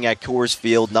outing at Coors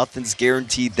Field. Nothing's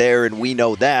guaranteed there, and we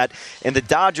know that. And the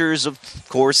Dodgers, of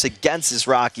course, against this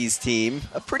Rockies team,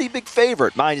 a pretty big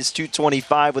favorite, minus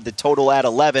 225 with the total at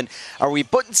 11. Are we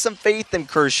putting some faith in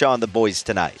Kershaw and the boys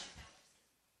tonight?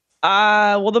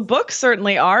 Well, the books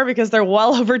certainly are, because they're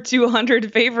well over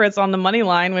 200 favorites on the money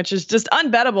line, which is just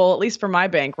unbettable, at least for my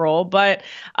bankroll. But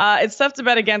it's tough to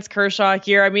bet against Kershaw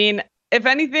here. I mean, if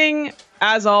anything,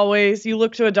 as always, you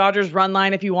look to a Dodgers run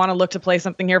line if you want to look to play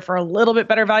something here for a little bit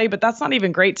better value, but that's not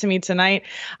even great to me tonight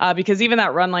because even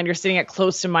that run line, you're sitting at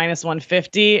close to minus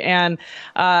 150. And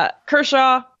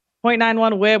Kershaw,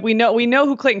 0.91 whip. We know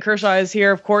who Clayton Kershaw is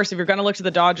here. Of course, if you're going to look to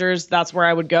the Dodgers, that's where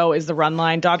I would go is the run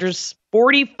line. Dodgers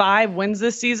 45 wins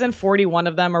this season, 41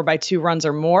 of them are by 2 runs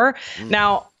or more.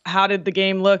 Now, how did the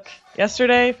game look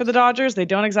yesterday for the Dodgers? They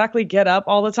don't exactly get up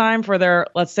all the time for their,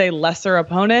 let's say, lesser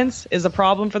opponents is a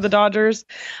problem for the Dodgers.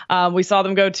 We saw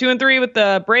them go 2-3 with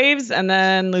the Braves and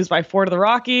then lose by 4 to the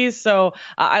Rockies. So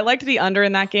I liked the under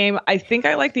in that game. I think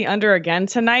I like the under again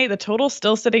tonight. The total's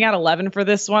still sitting at 11 for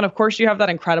this one. Of course, you have that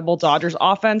incredible Dodgers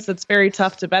offense that's very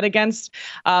tough to bet against.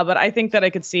 But I think that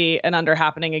I could see an under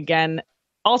happening again.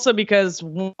 Also, because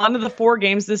one of the 4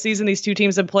 games this season these two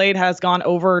teams have played has gone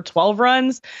over 12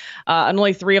 runs, and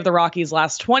only 3 of the Rockies'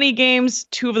 last 20 games,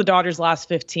 2 of the Dodgers' last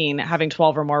 15 having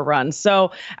 12 or more runs.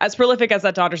 So as prolific as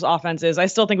that Dodgers offense is, I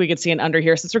still think we could see an under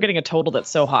here since we're getting a total that's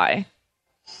so high.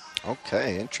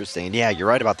 Okay, interesting. Yeah, you're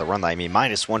right about the run line. I mean,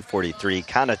 minus 143,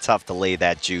 kind of tough to lay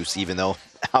that juice, even though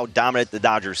how dominant the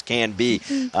Dodgers can be.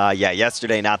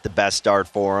 Yesterday not the best start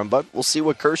for him, but we'll see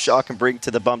what Kershaw can bring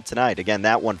to the bump tonight. Again,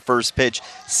 that one first pitch,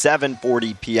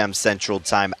 7:40 p.m. Central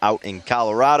Time out in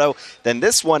Colorado. Then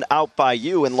this one out by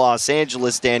you in Los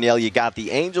Angeles, Danielle. You got the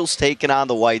Angels taking on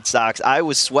the White Sox. I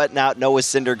was sweating out Noah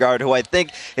Syndergaard, who I think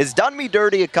has done me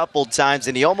dirty a couple times,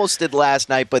 and he almost did last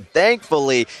night, but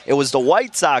thankfully it was the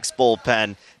White Sox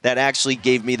bullpen that actually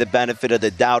gave me the benefit of the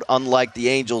doubt, unlike the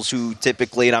Angels, who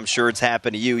typically, and I'm sure it's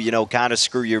happened to you, kind of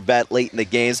screw your bet late in the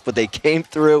games, but they came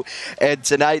through. And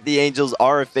tonight, the Angels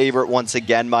are a favorite once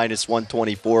again, minus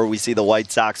 124. We see the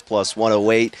White Sox plus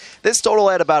 108. This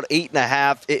total at about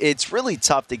 8.5. It's really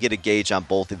tough to get a gauge on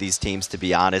both of these teams, to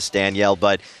be honest, Danielle.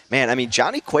 But, man, I mean,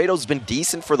 Johnny Cueto's been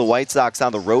decent for the White Sox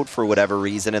on the road for whatever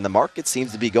reason, and the market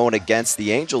seems to be going against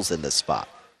the Angels in this spot.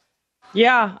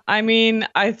 Yeah, I mean,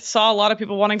 I saw a lot of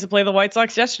people wanting to play the White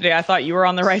Sox yesterday. I thought you were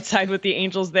on the right side with the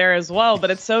Angels there as well, but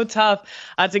it's so tough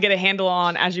to get a handle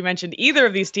on, as you mentioned, either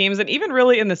of these teams. And even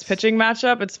really in this pitching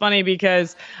matchup, it's funny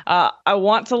because I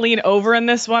want to lean over in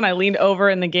this one. I leaned over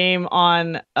in the game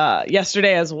on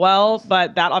yesterday as well,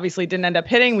 but that obviously didn't end up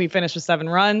hitting. We finished with 7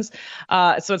 runs.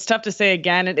 So it's tough to say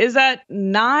again. It is at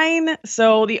 9,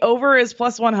 so the over is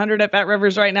plus 100 at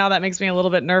BetRivers right now. That makes me a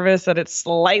little bit nervous that it's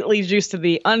slightly juiced to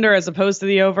the under as opposed to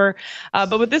the over.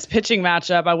 But with this pitching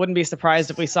matchup, I wouldn't be surprised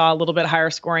if we saw a little bit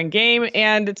higher scoring game.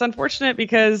 And it's unfortunate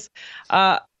because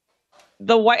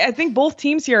I think both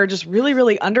teams here are just really,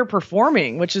 really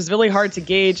underperforming, which is really hard to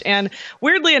gauge. And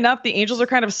weirdly enough, the Angels are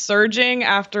kind of surging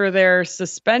after their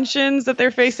suspensions that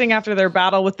they're facing after their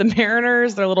battle with the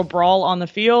Mariners, their little brawl on the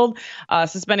field,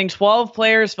 suspending 12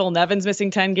 players. Phil Nevin's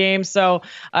missing 10 games. So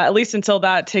at least until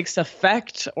that takes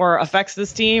effect or affects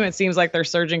this team, it seems like they're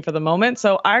surging for the moment.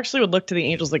 So I actually would look to the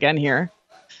Angels again here.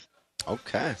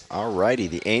 Okay. All righty.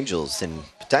 The Angels in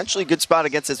potentially good spot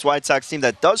against this White Sox team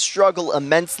that does struggle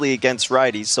immensely against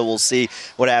righties. So we'll see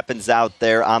what happens out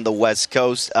there on the West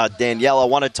Coast. Danielle, I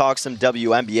want to talk some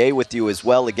WNBA with you as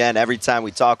well. Again, every time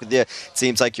we talk with you, it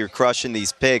seems like you're crushing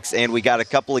these picks. And we got a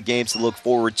couple of games to look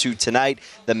forward to tonight.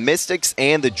 The Mystics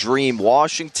and the Dream.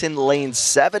 Washington laying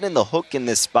 7 in the hook in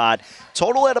this spot.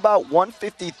 Total at about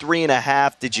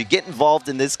 153.5. Did you get involved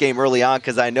in this game early on?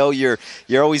 Because I know you're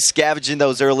always scavenging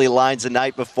those early lines the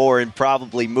night before and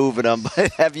probably moving them.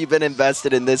 But have you been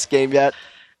invested in this game yet?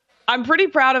 I'm pretty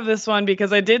proud of this one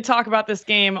because I did talk about this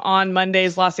game on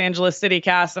Monday's Los Angeles City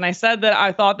Cast, and I said that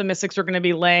I thought the Mystics were going to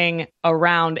be laying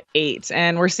around 8,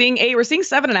 and we're seeing 8. We're seeing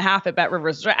 7.5 at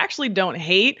BetRivers, which I actually don't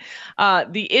hate.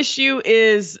 The issue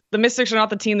is the Mystics are not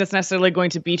the team that's necessarily going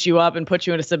to beat you up and put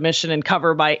you into submission and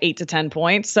cover by 8 to 10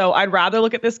 points. So I'd rather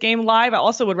look at this game live. I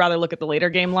also would rather look at the later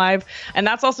game live, and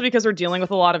that's also because we're dealing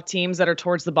with a lot of teams that are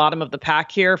towards the bottom of the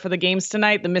pack here for the games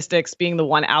tonight, the Mystics being the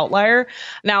one outlier.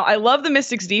 Now, I love the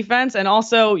Mystics defense. And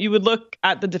also, you would look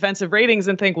at the defensive ratings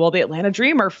and think, well, the Atlanta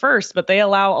Dream are first, but they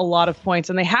allow a lot of points,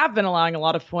 and they have been allowing a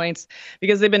lot of points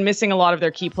because they've been missing a lot of their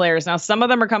key players. Now, some of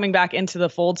them are coming back into the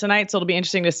fold tonight, so it'll be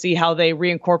interesting to see how they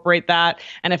reincorporate that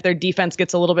and if their defense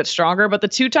gets a little bit stronger. But the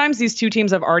 2 times these 2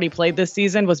 teams have already played this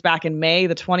season was back in May,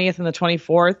 the 20th and the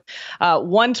 24th.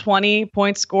 120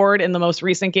 points scored in the most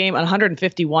recent game,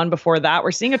 151 before that.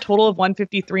 We're seeing a total of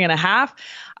 153.5.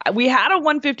 We had a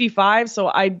 155, so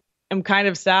I'm kind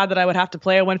of sad that I would have to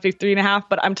play a 153.5,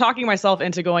 but I'm talking myself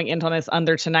into going into this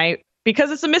under tonight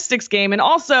because it's a Mystics game. And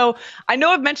also, I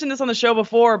know I've mentioned this on the show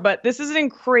before, but this is a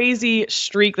crazy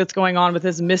streak that's going on with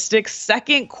this Mystics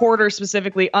second quarter,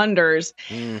 specifically unders,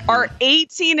 are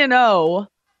 18-0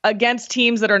 against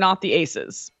teams that are not the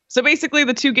Aces. So basically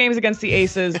the 2 games against the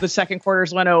Aces, the second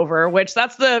quarters went over, which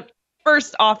that's the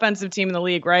first offensive team in the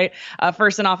league, right?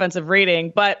 First in offensive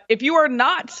rating. But if you are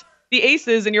not the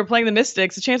Aces and you're playing the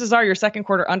Mystics, the chances are your second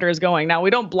quarter under is going. Now, we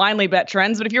don't blindly bet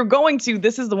trends, but if you're going to,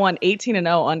 this is the one. 18-0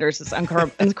 unders is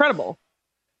incredible.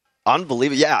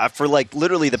 Unbelievable. Yeah, for like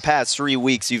literally the past 3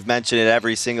 weeks, you've mentioned it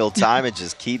every single time. It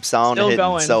just keeps on Still hitting.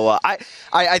 Going. So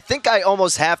I think I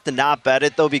almost have to not bet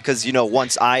it, though, because,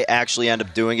 once I actually end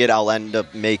up doing it, I'll end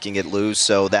up making it lose.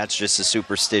 So that's just a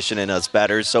superstition in us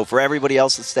bettors. So for everybody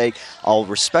else's sake, I'll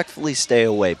respectfully stay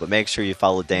away. But make sure you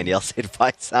follow Danielle's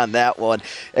advice on that one.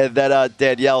 And then,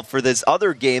 Danielle, for this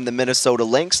other game, the Minnesota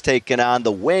Lynx taking on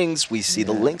the Wings. We see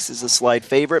the Lynx is a slight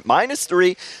favorite.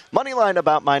 -3. Money line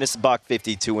about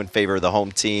 -$1.52 in favor of the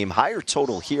home team. Higher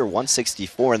total here,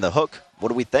 164 in the hook.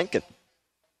 What are we thinking?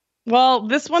 Well,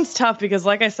 this one's tough because,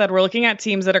 like I said, we're looking at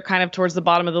teams that are kind of towards the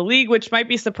bottom of the league, which might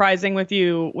be surprising with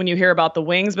you when you hear about the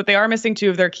Wings, but they are missing 2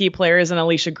 of their key players in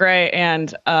Alicia Gray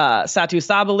and Satu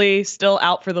Sabali, still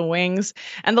out for the Wings.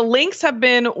 And the Lynx have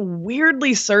been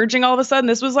weirdly surging all of a sudden.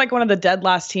 This was like one of the dead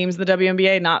last teams in the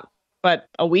WNBA, but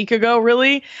a week ago,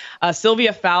 really.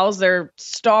 Sylvia Fowles, their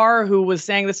star, who was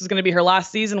saying this was going to be her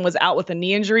last season, was out with a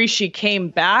knee injury. She came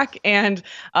back, and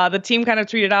the team kind of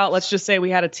tweeted out, let's just say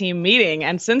we had a team meeting.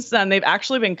 And since then, they've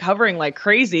actually been covering like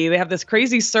crazy. They have this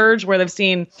crazy surge where they've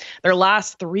seen their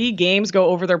last 3 games go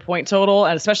over their point total,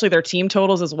 and especially their team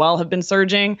totals as well have been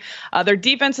surging. Their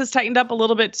defense has tightened up a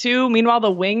little bit, too. Meanwhile, the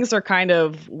Wings are kind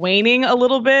of waning a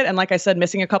little bit, and like I said,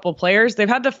 missing a couple players. They've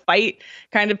had to fight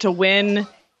kind of to win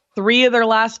 3 of their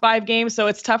last 5 games. So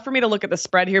it's tough for me to look at the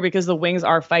spread here because the Wings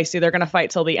are feisty. They're going to fight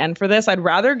till the end for this. I'd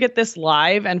rather get this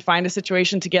live and find a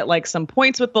situation to get like some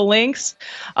points with the Lynx,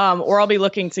 or I'll be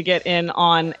looking to get in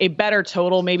on a better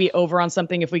total, maybe over on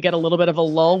something if we get a little bit of a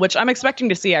lull, which I'm expecting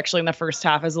to see actually in the first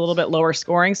half is a little bit lower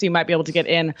scoring. So you might be able to get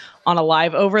in on a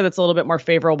live over that's a little bit more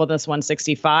favorable than this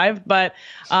 165. But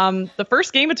the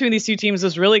first game between these 2 teams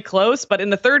was really close. But in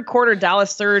the third quarter,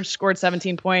 Dallas Surge scored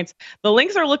 17 points. The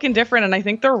Lynx are looking different, and I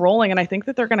think they're rolling, and I think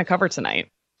that they're going to cover tonight.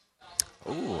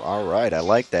 Ooh, all right. I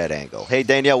like that angle. Hey,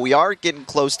 Danielle, we are getting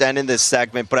close to ending this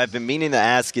segment, but I've been meaning to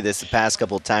ask you this the past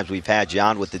couple of times we've had you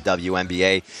on with the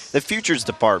WNBA. The futures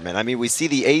department. I mean, we see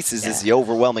the Aces as the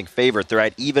overwhelming favorite. They're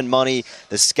at even money.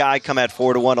 The Sky come at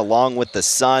 4-1 along with the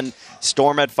Sun.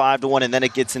 Storm at 5-1, and then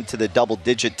it gets into the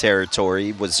double-digit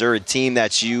territory. Was there a team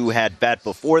that you had bet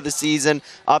before the season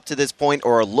up to this point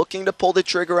or are looking to pull the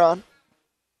trigger on?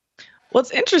 Well,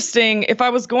 it's interesting. If I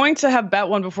was going to have bet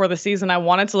one before the season, I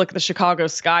wanted to look at the Chicago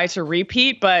Sky to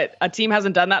repeat, but a team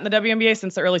hasn't done that in the WNBA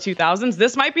since the early 2000s.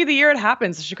 This might be the year it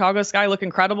happens. The Chicago Sky look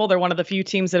incredible. They're one of the few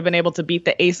teams that have been able to beat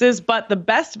the Aces, but the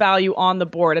best value on the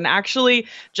board, and actually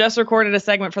just recorded a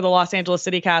segment for the Los Angeles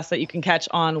City Cast that you can catch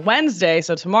on Wednesday,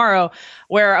 so tomorrow,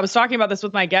 where I was talking about this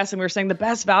with my guests, and we were saying the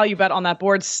best value bet on that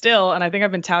board still, and I think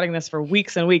I've been touting this for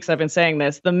weeks and weeks, I've been saying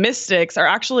this, the Mystics are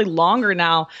actually longer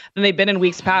now than they've been in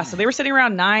weeks past. So they were sitting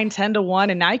around 9-10-1,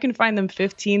 and now you can find them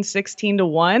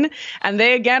 15-16-1. And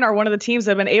they, again, are one of the teams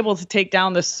that have been able to take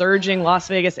down the surging Las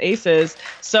Vegas Aces.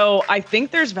 So I think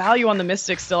there's value on the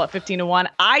Mystics still at 15-1.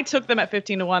 I took them at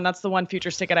 15-1. That's the one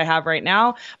futures ticket I have right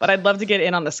now, but I'd love to get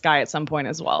in on the Sky at some point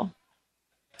as well.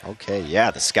 Okay,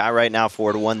 yeah, the Sky right now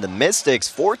 4-1. The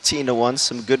Mystics 14-1.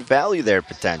 Some good value there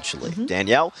potentially.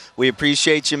 Danielle, we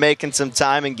appreciate you making some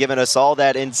time and giving us all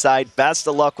that insight. Best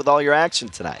of luck with all your action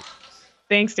tonight.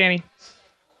 Thanks, Danny.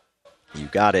 You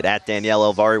got it, at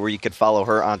Danielle Elvari, where you can follow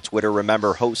her on Twitter.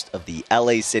 Remember, host of the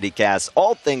LA City Cast,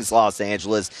 all things Los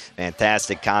Angeles.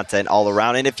 Fantastic content all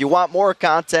around. And if you want more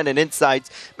content and insights,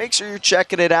 make sure you're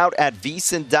checking it out at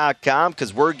VSiN.com,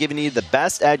 because we're giving you the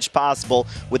best edge possible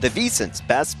with the VSiN's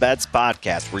Best Bets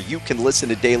podcast, where you can listen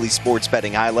to daily sports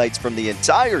betting highlights from the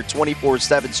entire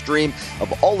 24/7 stream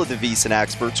of all of the VSiN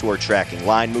experts who are tracking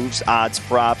line moves, odds,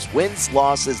 props, wins,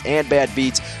 losses, and bad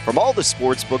beats from all the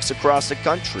sports books across the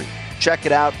country. Check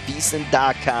it out,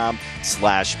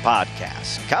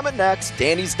 VSiN.com/podcast. Coming next,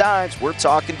 Danny's Dimes. We're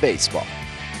talking baseball.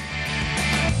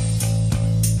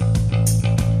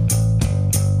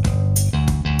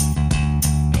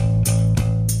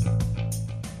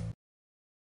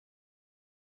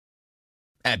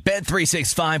 At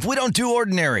Bet365, we don't do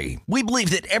ordinary. We believe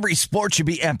that every sport should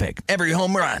be epic. Every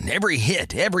home run, every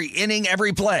hit, every inning,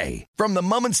 every play. From the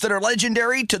moments that are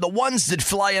legendary to the ones that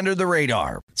fly under the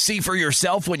radar. See for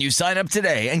yourself when you sign up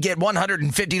today and get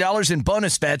 $150 in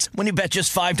bonus bets when you bet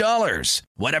just $5.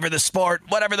 Whatever the sport,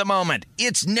 whatever the moment,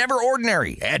 it's never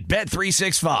ordinary at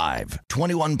Bet365.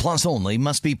 21 plus only.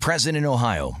 Must be present in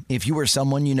Ohio. If you or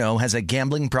someone you know has a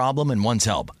gambling problem and wants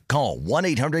help, call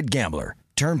 1-800-GAMBLER.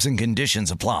 Terms and conditions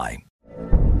apply.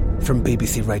 From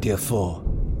BBC Radio 4,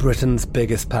 Britain's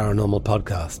biggest paranormal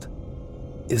podcast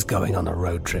is going on a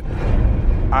road trip.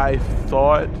 I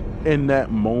thought in that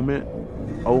moment,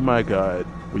 oh my God,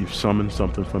 we've summoned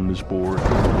something from this board.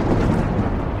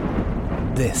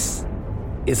 This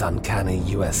is Uncanny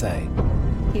USA.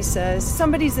 He says,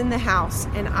 somebody's in the house,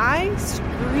 and I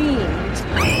screamed.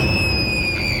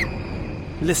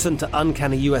 Listen to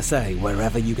Uncanny USA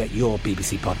wherever you get your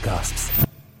BBC podcasts,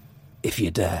 if you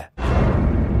dare.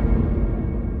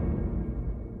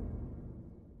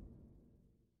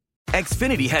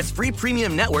 Xfinity has free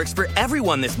premium networks for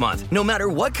everyone this month, no matter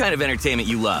what kind of entertainment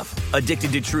you love.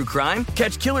 Addicted to true crime?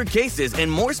 Catch killer cases and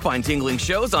more spine-tingling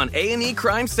shows on A&E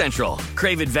Crime Central.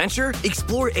 Crave adventure?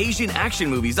 Explore Asian action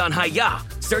movies on Hi-YAH.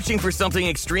 Searching for something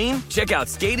extreme? Check out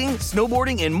skating,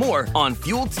 snowboarding, and more on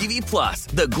Fuel TV Plus,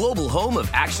 the global home of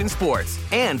action sports.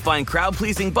 And find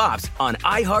crowd-pleasing bops on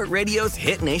iHeartRadio's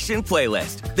Hit Nation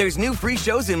playlist. There's new free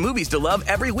shows and movies to love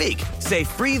every week. Say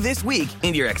free this week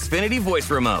in your Xfinity voice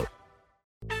remote.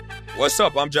 What's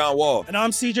up? I'm John Wall. And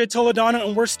I'm CJ Toledano,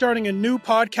 and we're starting a new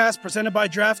podcast presented by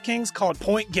DraftKings called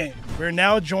Point Game. We're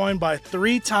now joined by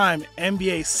three-time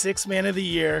NBA Sixth Man of the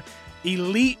Year,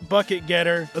 elite bucket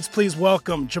getter. Let's please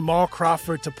welcome Jamal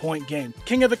Crawford to Point Game.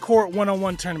 King of the Court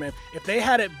one-on-one tournament. If they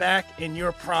had it back in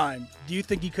your prime, do you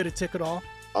think you could have took it all?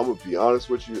 I'm going to be honest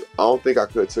with you. I don't think I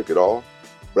could have took it all,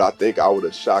 but I think I would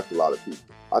have shocked a lot of people.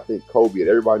 I think Kobe and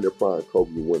everybody in their prime,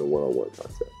 Kobe would win a one-on-one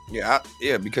contest. Yeah,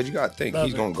 because you got to think,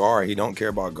 he's going to guard. He don't care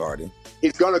about guarding.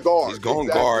 He's going to guard. He's going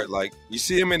to guard. Like, you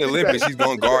see him in the Olympics, he's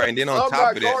going to guard. And then on top of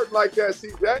that. I'm not guarding like that,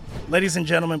 CJ. Ladies and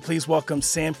gentlemen, please welcome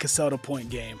Sam Cassell to Point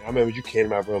Game. I remember you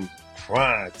came out from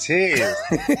crying, tears.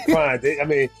 I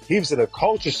mean, he was in a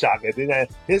culture shock. And then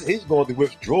he's going through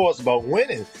withdrawals about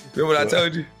winning. Remember what I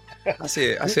told you? I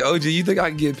said, OG, you think I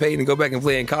can get paid and go back and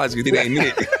play in college? You think they ain't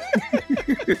it?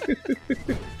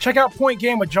 Check out Point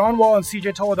Game with John Wall and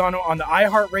CJ Toledano on the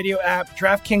iHeartRadio app,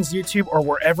 DraftKings YouTube, or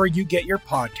wherever you get your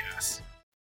podcasts.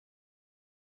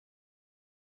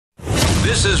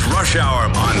 This is Rush Hour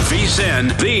on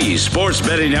VSiN, the Sports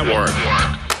Betting Network.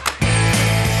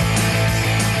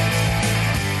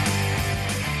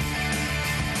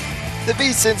 The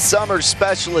VSiN Summer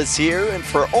Special is here, and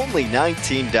for only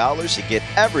 $19, you get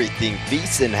everything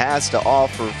VSiN has to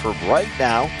offer from right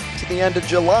now to the end of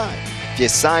July. If you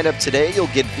sign up today, you'll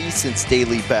get VSiN's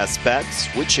daily best bets,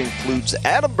 which includes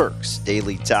Adam Burke's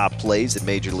daily top plays in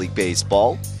Major League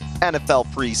Baseball, NFL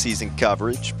preseason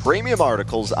coverage, premium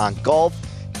articles on golf,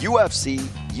 UFC,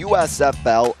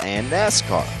 USFL, and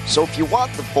NASCAR. So if you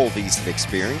want the full VSiN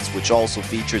experience, which also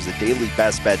features a daily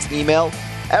best bets email,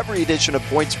 every edition of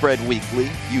Point Spread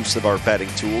Weekly, use of our betting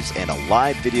tools, and a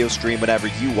live video stream whenever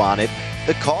you want it,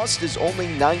 the cost is only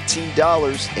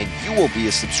 $19, and you will be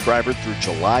a subscriber through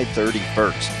July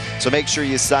 31st. So make sure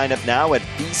you sign up now at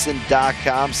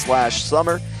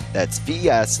VSiN.com/summer. That's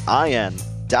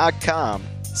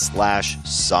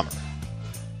VSIN.com/summer.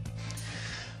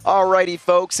 Alrighty,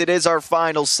 folks, it is our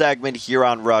final segment here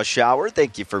on Rush Hour.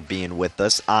 Thank you for being with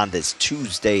us on this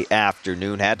Tuesday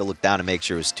afternoon. Had to look down to make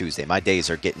sure it was Tuesday. My days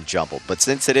are getting jumbled. But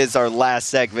since it is our last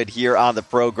segment here on the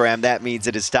program, that means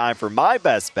it is time for my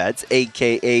best bets,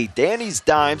 a.k.a. Danny's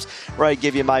Dimes, where I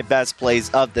give you my best plays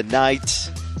of the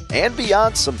night and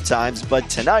beyond sometimes. But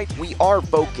tonight, we are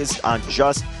focused on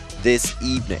just this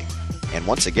evening. And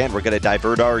once again, we're going to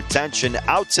divert our attention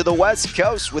out to the West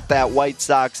Coast with that White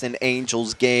Sox and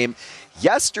Angels game.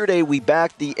 Yesterday, we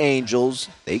backed the Angels.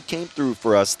 They came through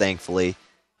for us, thankfully.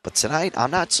 But tonight,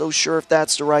 I'm not so sure if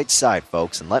that's the right side,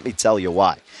 folks, and let me tell you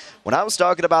why. When I was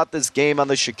talking about this game on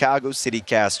the Chicago City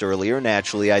Cast earlier,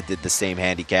 naturally, I did the same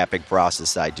handicapping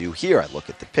process I do here. I look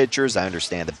at the pitchers, I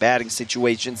understand the batting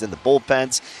situations and the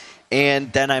bullpens,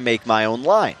 and then I make my own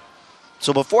line.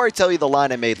 So before I tell you the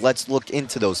line I made, let's look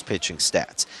into those pitching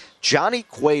stats. Johnny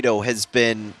Cueto has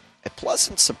been a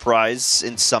pleasant surprise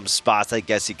in some spots, I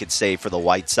guess you could say, for the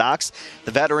White Sox.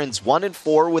 The veteran's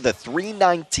 1-4 with a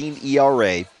 3.19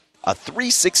 ERA, a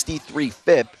 3.63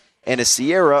 FIP, and a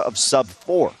SIERA of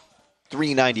sub-4,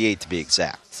 3.98 to be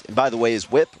exact. And by the way, his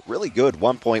whip, really good,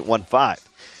 1.15.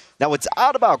 Now, what's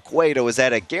odd about Cueto is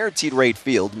that at Guaranteed Rate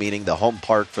Field, meaning the home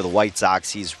park for the White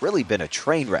Sox, he's really been a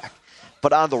train wreck.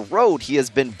 But on the road, he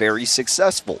has been very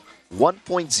successful.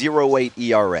 1.08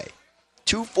 ERA,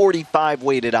 245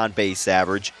 weighted on base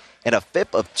average, and a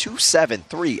FIP of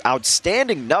 2.73.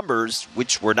 Outstanding numbers,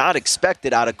 which were not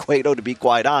expected out of Cueto, to be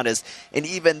quite honest. And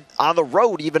even on the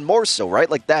road, even more so, right?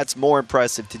 Like, that's more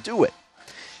impressive to do it.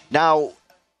 Now,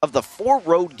 of the 4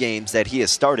 road games that he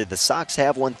has started, the Sox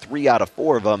have won 3 out of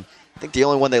 4 of them. I think the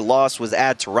only one they lost was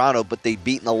at Toronto, but they'd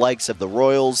beaten the likes of the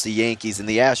Royals, the Yankees, and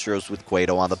the Astros with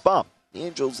Cueto on the bump. The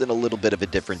Angels in a little bit of a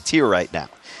different tier right now.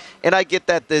 And I get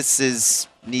that this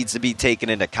needs to be taken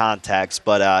into context,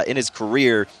 but in his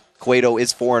career, Cueto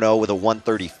is 4-0 with a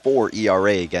 1.34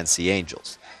 ERA against the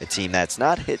Angels, a team that's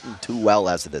not hitting too well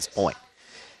as of this point.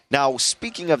 Now,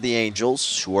 speaking of the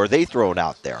Angels, who are they throwing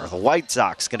out there? Are the White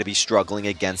Sox going to be struggling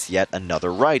against yet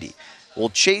another righty? Well,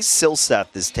 Chase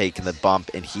Silseth is taking the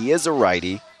bump, and he is a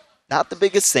righty. Not the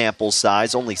biggest sample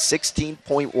size, only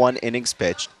 16.1 innings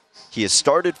pitched. He has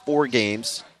started 4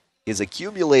 games. He has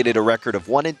accumulated a record of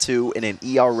 1-2 and an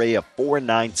ERA of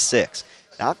 4.96.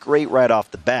 Not great right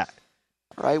off the bat.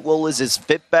 All right, well, is his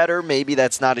FIP better? Maybe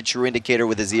that's not a true indicator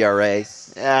with his ERA.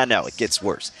 No, it gets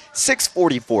worse.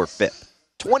 6.44 FIP,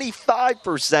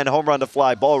 25% home run to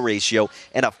fly ball ratio,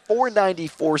 and a 4.94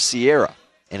 SIERA.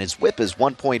 And his whip is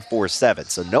 1.47,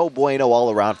 so no bueno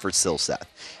all around for Silseth.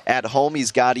 At home,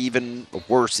 he's got even a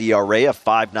worse ERA, a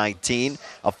 5.19,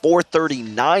 a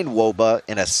 4.39 WOBA,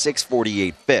 and a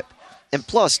 6.48 FIP. And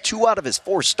plus, 2 out of his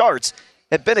 4 starts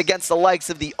have been against the likes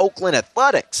of the Oakland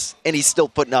Athletics, and he's still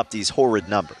putting up these horrid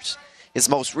numbers. His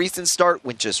most recent start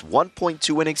went just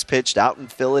 1.2 innings pitched out in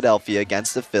Philadelphia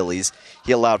against the Phillies.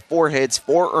 He allowed 4 hits,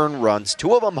 4 earned runs,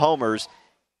 2 of them homers,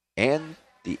 and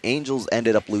the Angels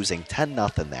ended up losing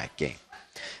 10-0 that game.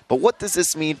 But what does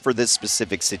this mean for this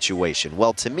specific situation?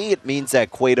 Well, to me, it means that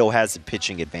Cueto has a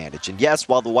pitching advantage. And yes,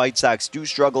 while the White Sox do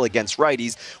struggle against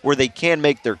righties, where they can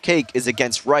make their cake is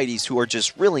against righties who are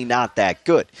just really not that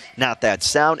good, not that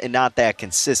sound, and not that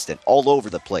consistent, all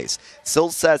over the place.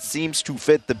 Silseth seems to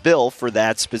fit the bill for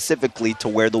that, specifically to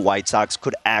where the White Sox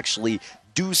could actually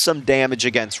do some damage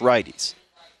against righties.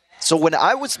 So when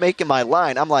I was making my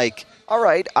line, I'm like, all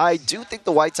right, I do think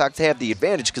the White Sox have the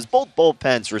advantage because both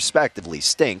bullpens respectively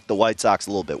stink. The White Sox a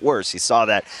little bit worse. You saw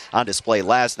that on display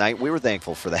last night. We were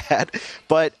thankful for that.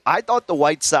 But I thought the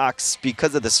White Sox,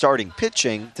 because of the starting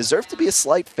pitching, deserved to be a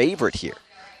slight favorite here.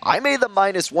 I made them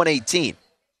minus 118.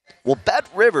 Well, Bet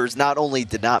Rivers not only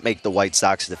did not make the White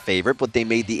Sox the favorite, but they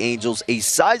made the Angels a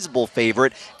sizable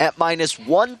favorite at minus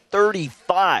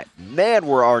 135. Man,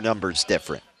 were our numbers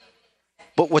different.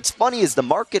 But what's funny is the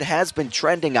market has been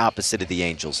trending opposite of the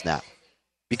Angels now.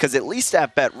 Because at least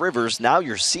at Bet Rivers, now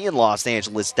you're seeing Los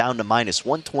Angeles down to minus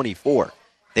 124.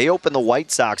 They opened the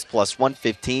White Sox plus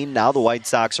 115. Now the White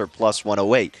Sox are plus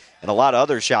 108. And a lot of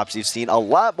other shops you've seen a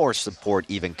lot more support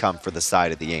even come for the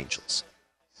side of the Angels.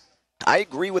 I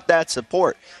agree with that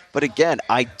support. But again,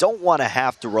 I don't want to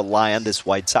have to rely on this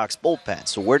White Sox bullpen.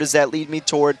 So where does that lead me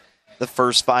toward? The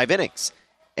first 5 innings.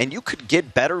 And you could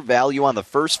get better value on the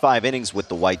first 5 innings with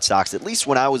the White Sox. At least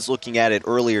when I was looking at it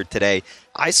earlier today,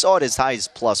 I saw it as high as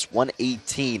plus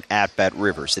 118 at Bet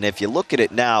Rivers. And if you look at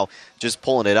it now, just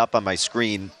pulling it up on my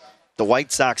screen, the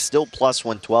White Sox still plus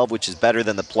 112, which is better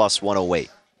than the plus 108.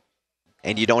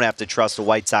 And you don't have to trust the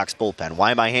White Sox bullpen.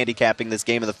 Why am I handicapping this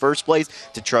game in the first place?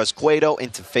 To trust Cueto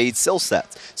and to fade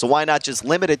Silseth. So why not just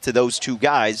limit it to those 2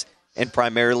 guys and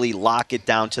primarily lock it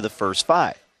down to the first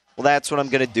 5? Well, that's what I'm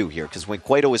going to do here, because when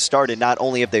Cueto has started, not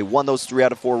only have they won those 3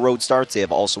 out of 4 road starts, they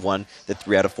have also won the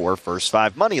 3 out of 4 first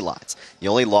 5 money lines. The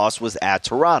only loss was at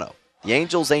Toronto. The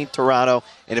Angels ain't Toronto,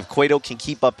 and if Cueto can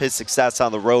keep up his success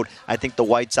on the road, I think the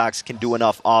White Sox can do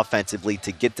enough offensively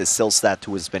to get to Silseth,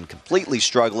 who has been completely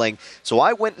struggling. So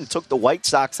I went and took the White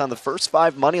Sox on the first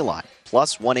 5 money line,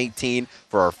 plus 118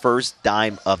 for our first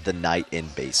dime of the night in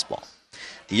baseball.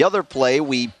 The other play,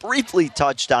 we briefly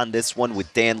touched on this one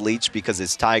with Dan Leach because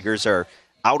his Tigers are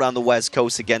out on the West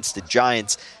Coast against the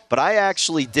Giants, but I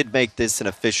actually did make this an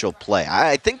official play.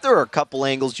 I think there are a couple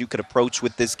angles you could approach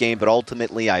with this game, but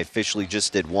ultimately I officially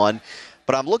just did one.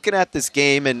 But I'm looking at this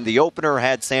game, and the opener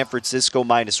had San Francisco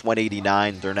minus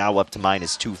 189. They're now up to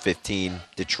minus 215.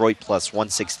 Detroit plus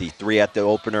 163 at the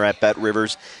opener at Bet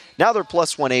Rivers. Now they're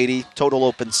plus 180. Total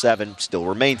open 7, still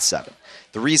remains 7.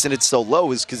 The reason it's so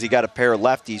low is because you got a pair of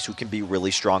lefties who can be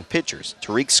really strong pitchers.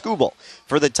 Tarik Skubal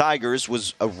for the Tigers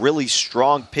was a really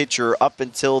strong pitcher up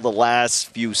until the last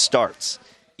few starts.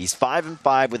 He's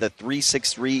 5-5 with a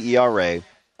 3.63 ERA,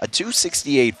 a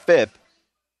 2.68 FIP,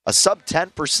 a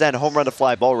sub-10% home run to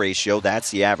fly ball ratio.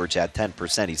 That's the average at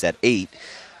 10%. He's at 8.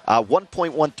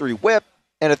 1.13 whip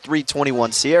and a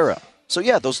 3.21 SIERA. So,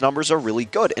 yeah, those numbers are really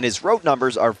good. And his road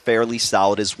numbers are fairly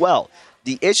solid as well.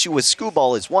 The issue with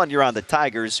Skubal is, 1, you're on the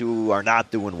Tigers, who are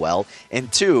not doing well,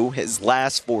 and 2, his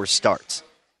last 4 starts.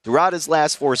 Throughout his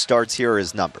last 4 starts, here are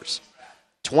his numbers.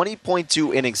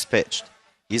 20.2 innings pitched.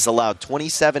 He's allowed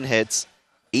 27 hits,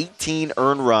 18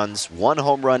 earned runs, 1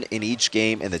 home run in each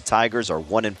game, and the Tigers are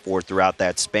 1-4 throughout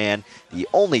that span. The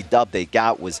only dub they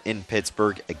got was in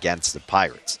Pittsburgh against the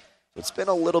Pirates. So it's been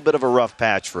a little bit of a rough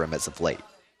patch for him as of late.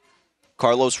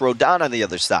 Carlos Rodon on the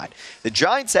other side. The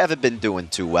Giants haven't been doing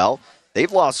too well.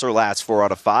 They've lost their last 4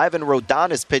 out of 5, and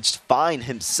Rodon has pitched fine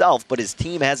himself, but his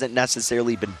team hasn't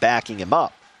necessarily been backing him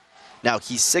up. Now,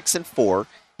 he's 6-4.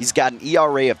 He's got an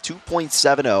ERA of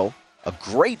 2.70, a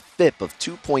great FIP of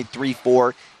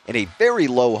 2.34, and a very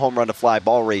low home run to fly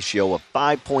ball ratio of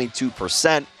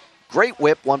 5.2%. Great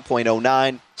whip,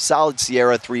 1.09. Solid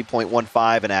SIERA,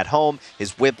 3.15. And at home,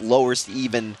 his whip lowers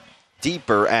even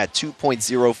deeper at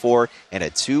 2.04 and a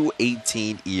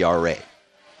 2.18 ERA.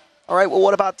 All right, well,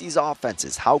 what about these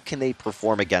offenses? How can they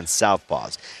perform against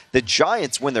southpaws? The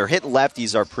Giants, when they're hitting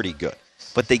lefties, are pretty good.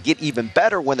 But they get even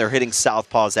better when they're hitting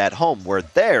southpaws at home, where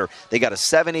there they got a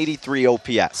 783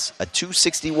 OPS, a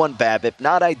 261 BABIP,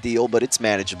 not ideal, but it's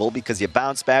manageable because you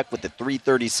bounce back with the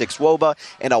 336 WOBA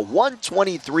and a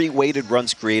 123 weighted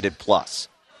runs created plus.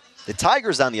 The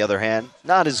Tigers, on the other hand,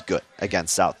 not as good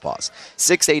against southpaws.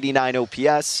 689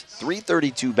 OPS,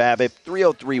 332 BABIP,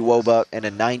 303 WOBA, and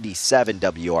a 97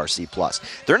 WRC plus.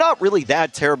 They're not really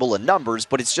that terrible in numbers,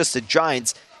 but it's just the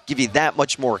Giants give you that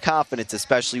much more confidence,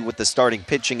 especially with the starting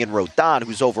pitching in Rodon,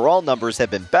 whose overall numbers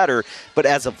have been better, but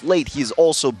as of late, he's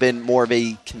also been more of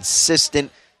a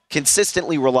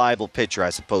consistently reliable pitcher,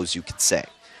 I suppose you could say.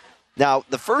 Now,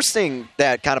 the first thing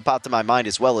that kind of popped in my mind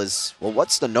as well is, well,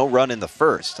 what's the no run in the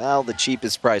first? Well, the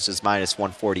cheapest price was minus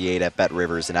 148 at Bet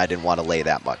Rivers, and I didn't want to lay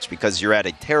that much because you're at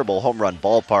a terrible home run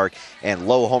ballpark and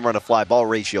low home run to fly ball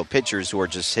ratio pitchers who are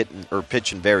just hitting or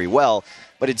pitching very well,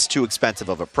 but it's too expensive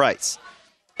of a price.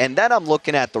 And then I'm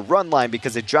looking at the run line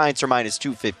because the Giants are minus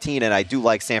 215, and I do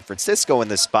like San Francisco in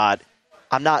this spot.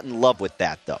 I'm not in love with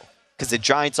that, though, because the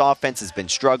Giants' offense has been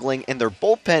struggling, and their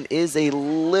bullpen is a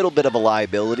little bit of a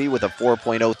liability with a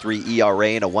 4.03 ERA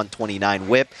and a 129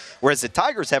 whip, whereas the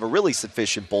Tigers have a really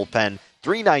sufficient bullpen,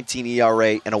 3.19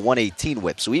 ERA and a 1.18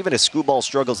 whip. So even if Screwball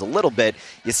struggles a little bit,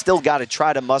 you still got to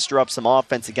try to muster up some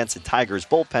offense against the Tigers'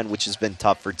 bullpen, which has been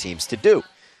tough for teams to do.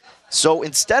 So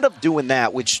instead of doing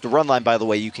that, which the run line, by the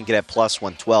way, you can get at plus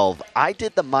 112, I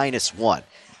did the -1.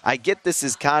 I get this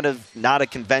is kind of not a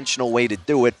conventional way to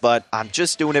do it, but I'm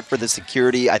just doing it for the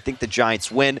security. I think the Giants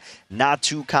win. Not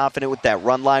too confident with that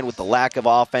run line with the lack of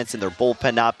offense and their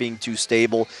bullpen not being too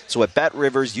stable. So at Bet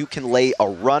Rivers, you can lay a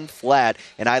run flat,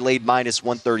 and I laid minus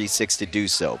 136 to do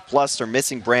so. Plus, they're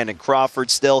missing Brandon Crawford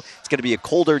still. It's going to be a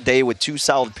colder day with 2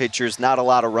 solid pitchers, not a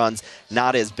lot of runs,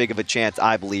 not as big of a chance,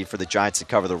 I believe, for the Giants to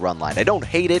cover the run line. I don't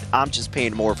hate it. I'm just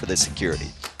paying more for the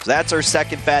security. So that's our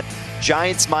second bet.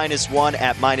 Giants -1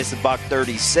 at minus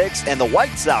 $1.36, and the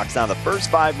White Sox on the first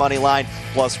 5 money line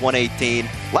plus 118.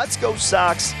 Let's go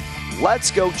Sox.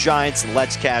 Let's go Giants, and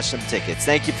let's cash some tickets.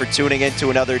 Thank you for tuning in to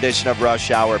another edition of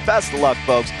Rush Hour. Best of luck,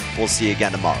 folks. We'll see you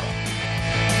again tomorrow.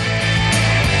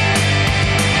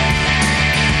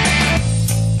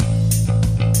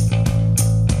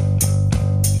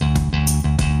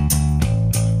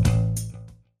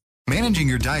 Managing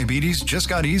your diabetes just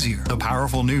got easier. The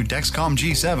powerful new Dexcom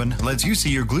G7 lets you see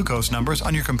your glucose numbers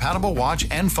on your compatible watch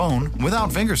and phone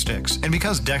without finger sticks. And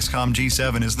because Dexcom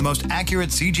G7 is the most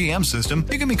accurate CGM system,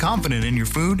 you can be confident in your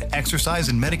food, exercise,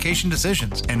 and medication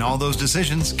decisions. And all those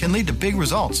decisions can lead to big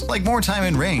results, like more time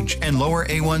in range and lower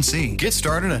A1C. Get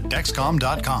started at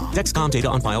Dexcom.com. Dexcom data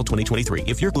on file 2023.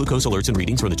 If your glucose alerts and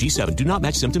readings from the G7 do not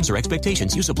match symptoms or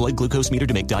expectations, use a blood glucose meter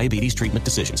to make diabetes treatment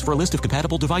decisions. For a list of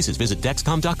compatible devices, visit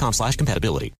Dexcom.com/compatibility.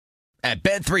 At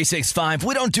Bet365,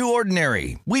 we don't do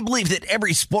ordinary. We believe that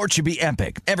every sport should be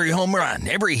epic. Every home run,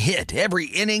 every hit, every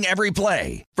inning, every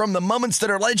play. From the moments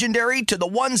that are legendary to the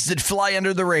ones that fly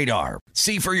under the radar.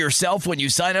 See for yourself when you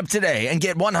sign up today and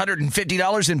get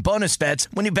 $150 in bonus bets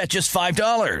when you bet just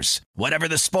 $5. Whatever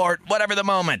the sport, whatever the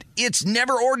moment, it's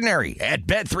never ordinary at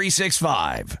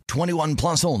Bet365. 21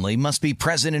 plus only. Must be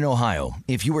present in Ohio.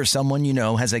 If you or someone you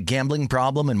know has a gambling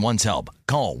problem and wants help,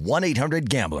 call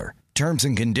 1-800-GAMBLER. Terms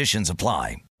and conditions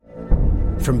apply.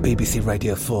 From BBC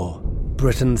Radio 4,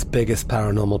 Britain's biggest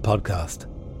paranormal podcast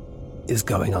is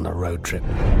going on a road trip.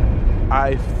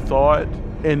 I thought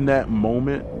in that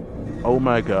moment, oh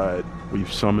my God,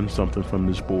 we've summoned something from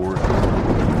this board.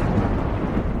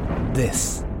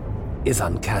 This is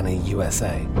Uncanny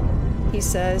USA. He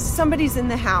says, somebody's in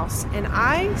the house, and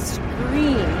I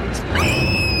screamed.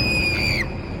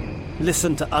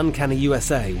 Listen to Uncanny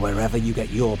USA wherever you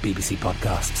get your BBC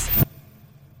podcasts,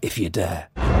 if you dare.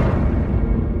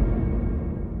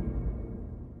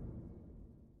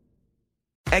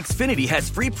 Xfinity has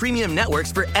free premium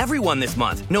networks for everyone this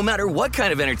month, no matter what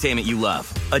kind of entertainment you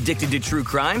love. Addicted to true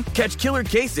crime? Catch killer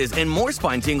cases and more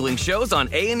spine-tingling shows on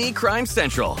A&E Crime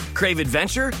Central. Crave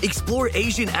adventure? Explore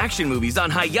Asian action movies on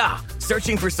Hi-YAH.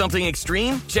 Searching for something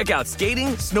extreme? Check out skating,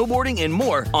 snowboarding, and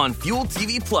more on Fuel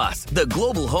TV Plus, the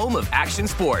global home of action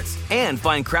sports. And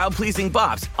find crowd-pleasing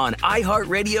bops on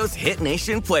iHeartRadio's Hit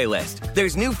Nation playlist.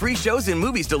 There's new free shows and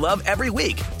movies to love every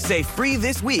week. Say free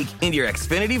this week in your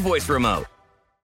Xfinity voice remote.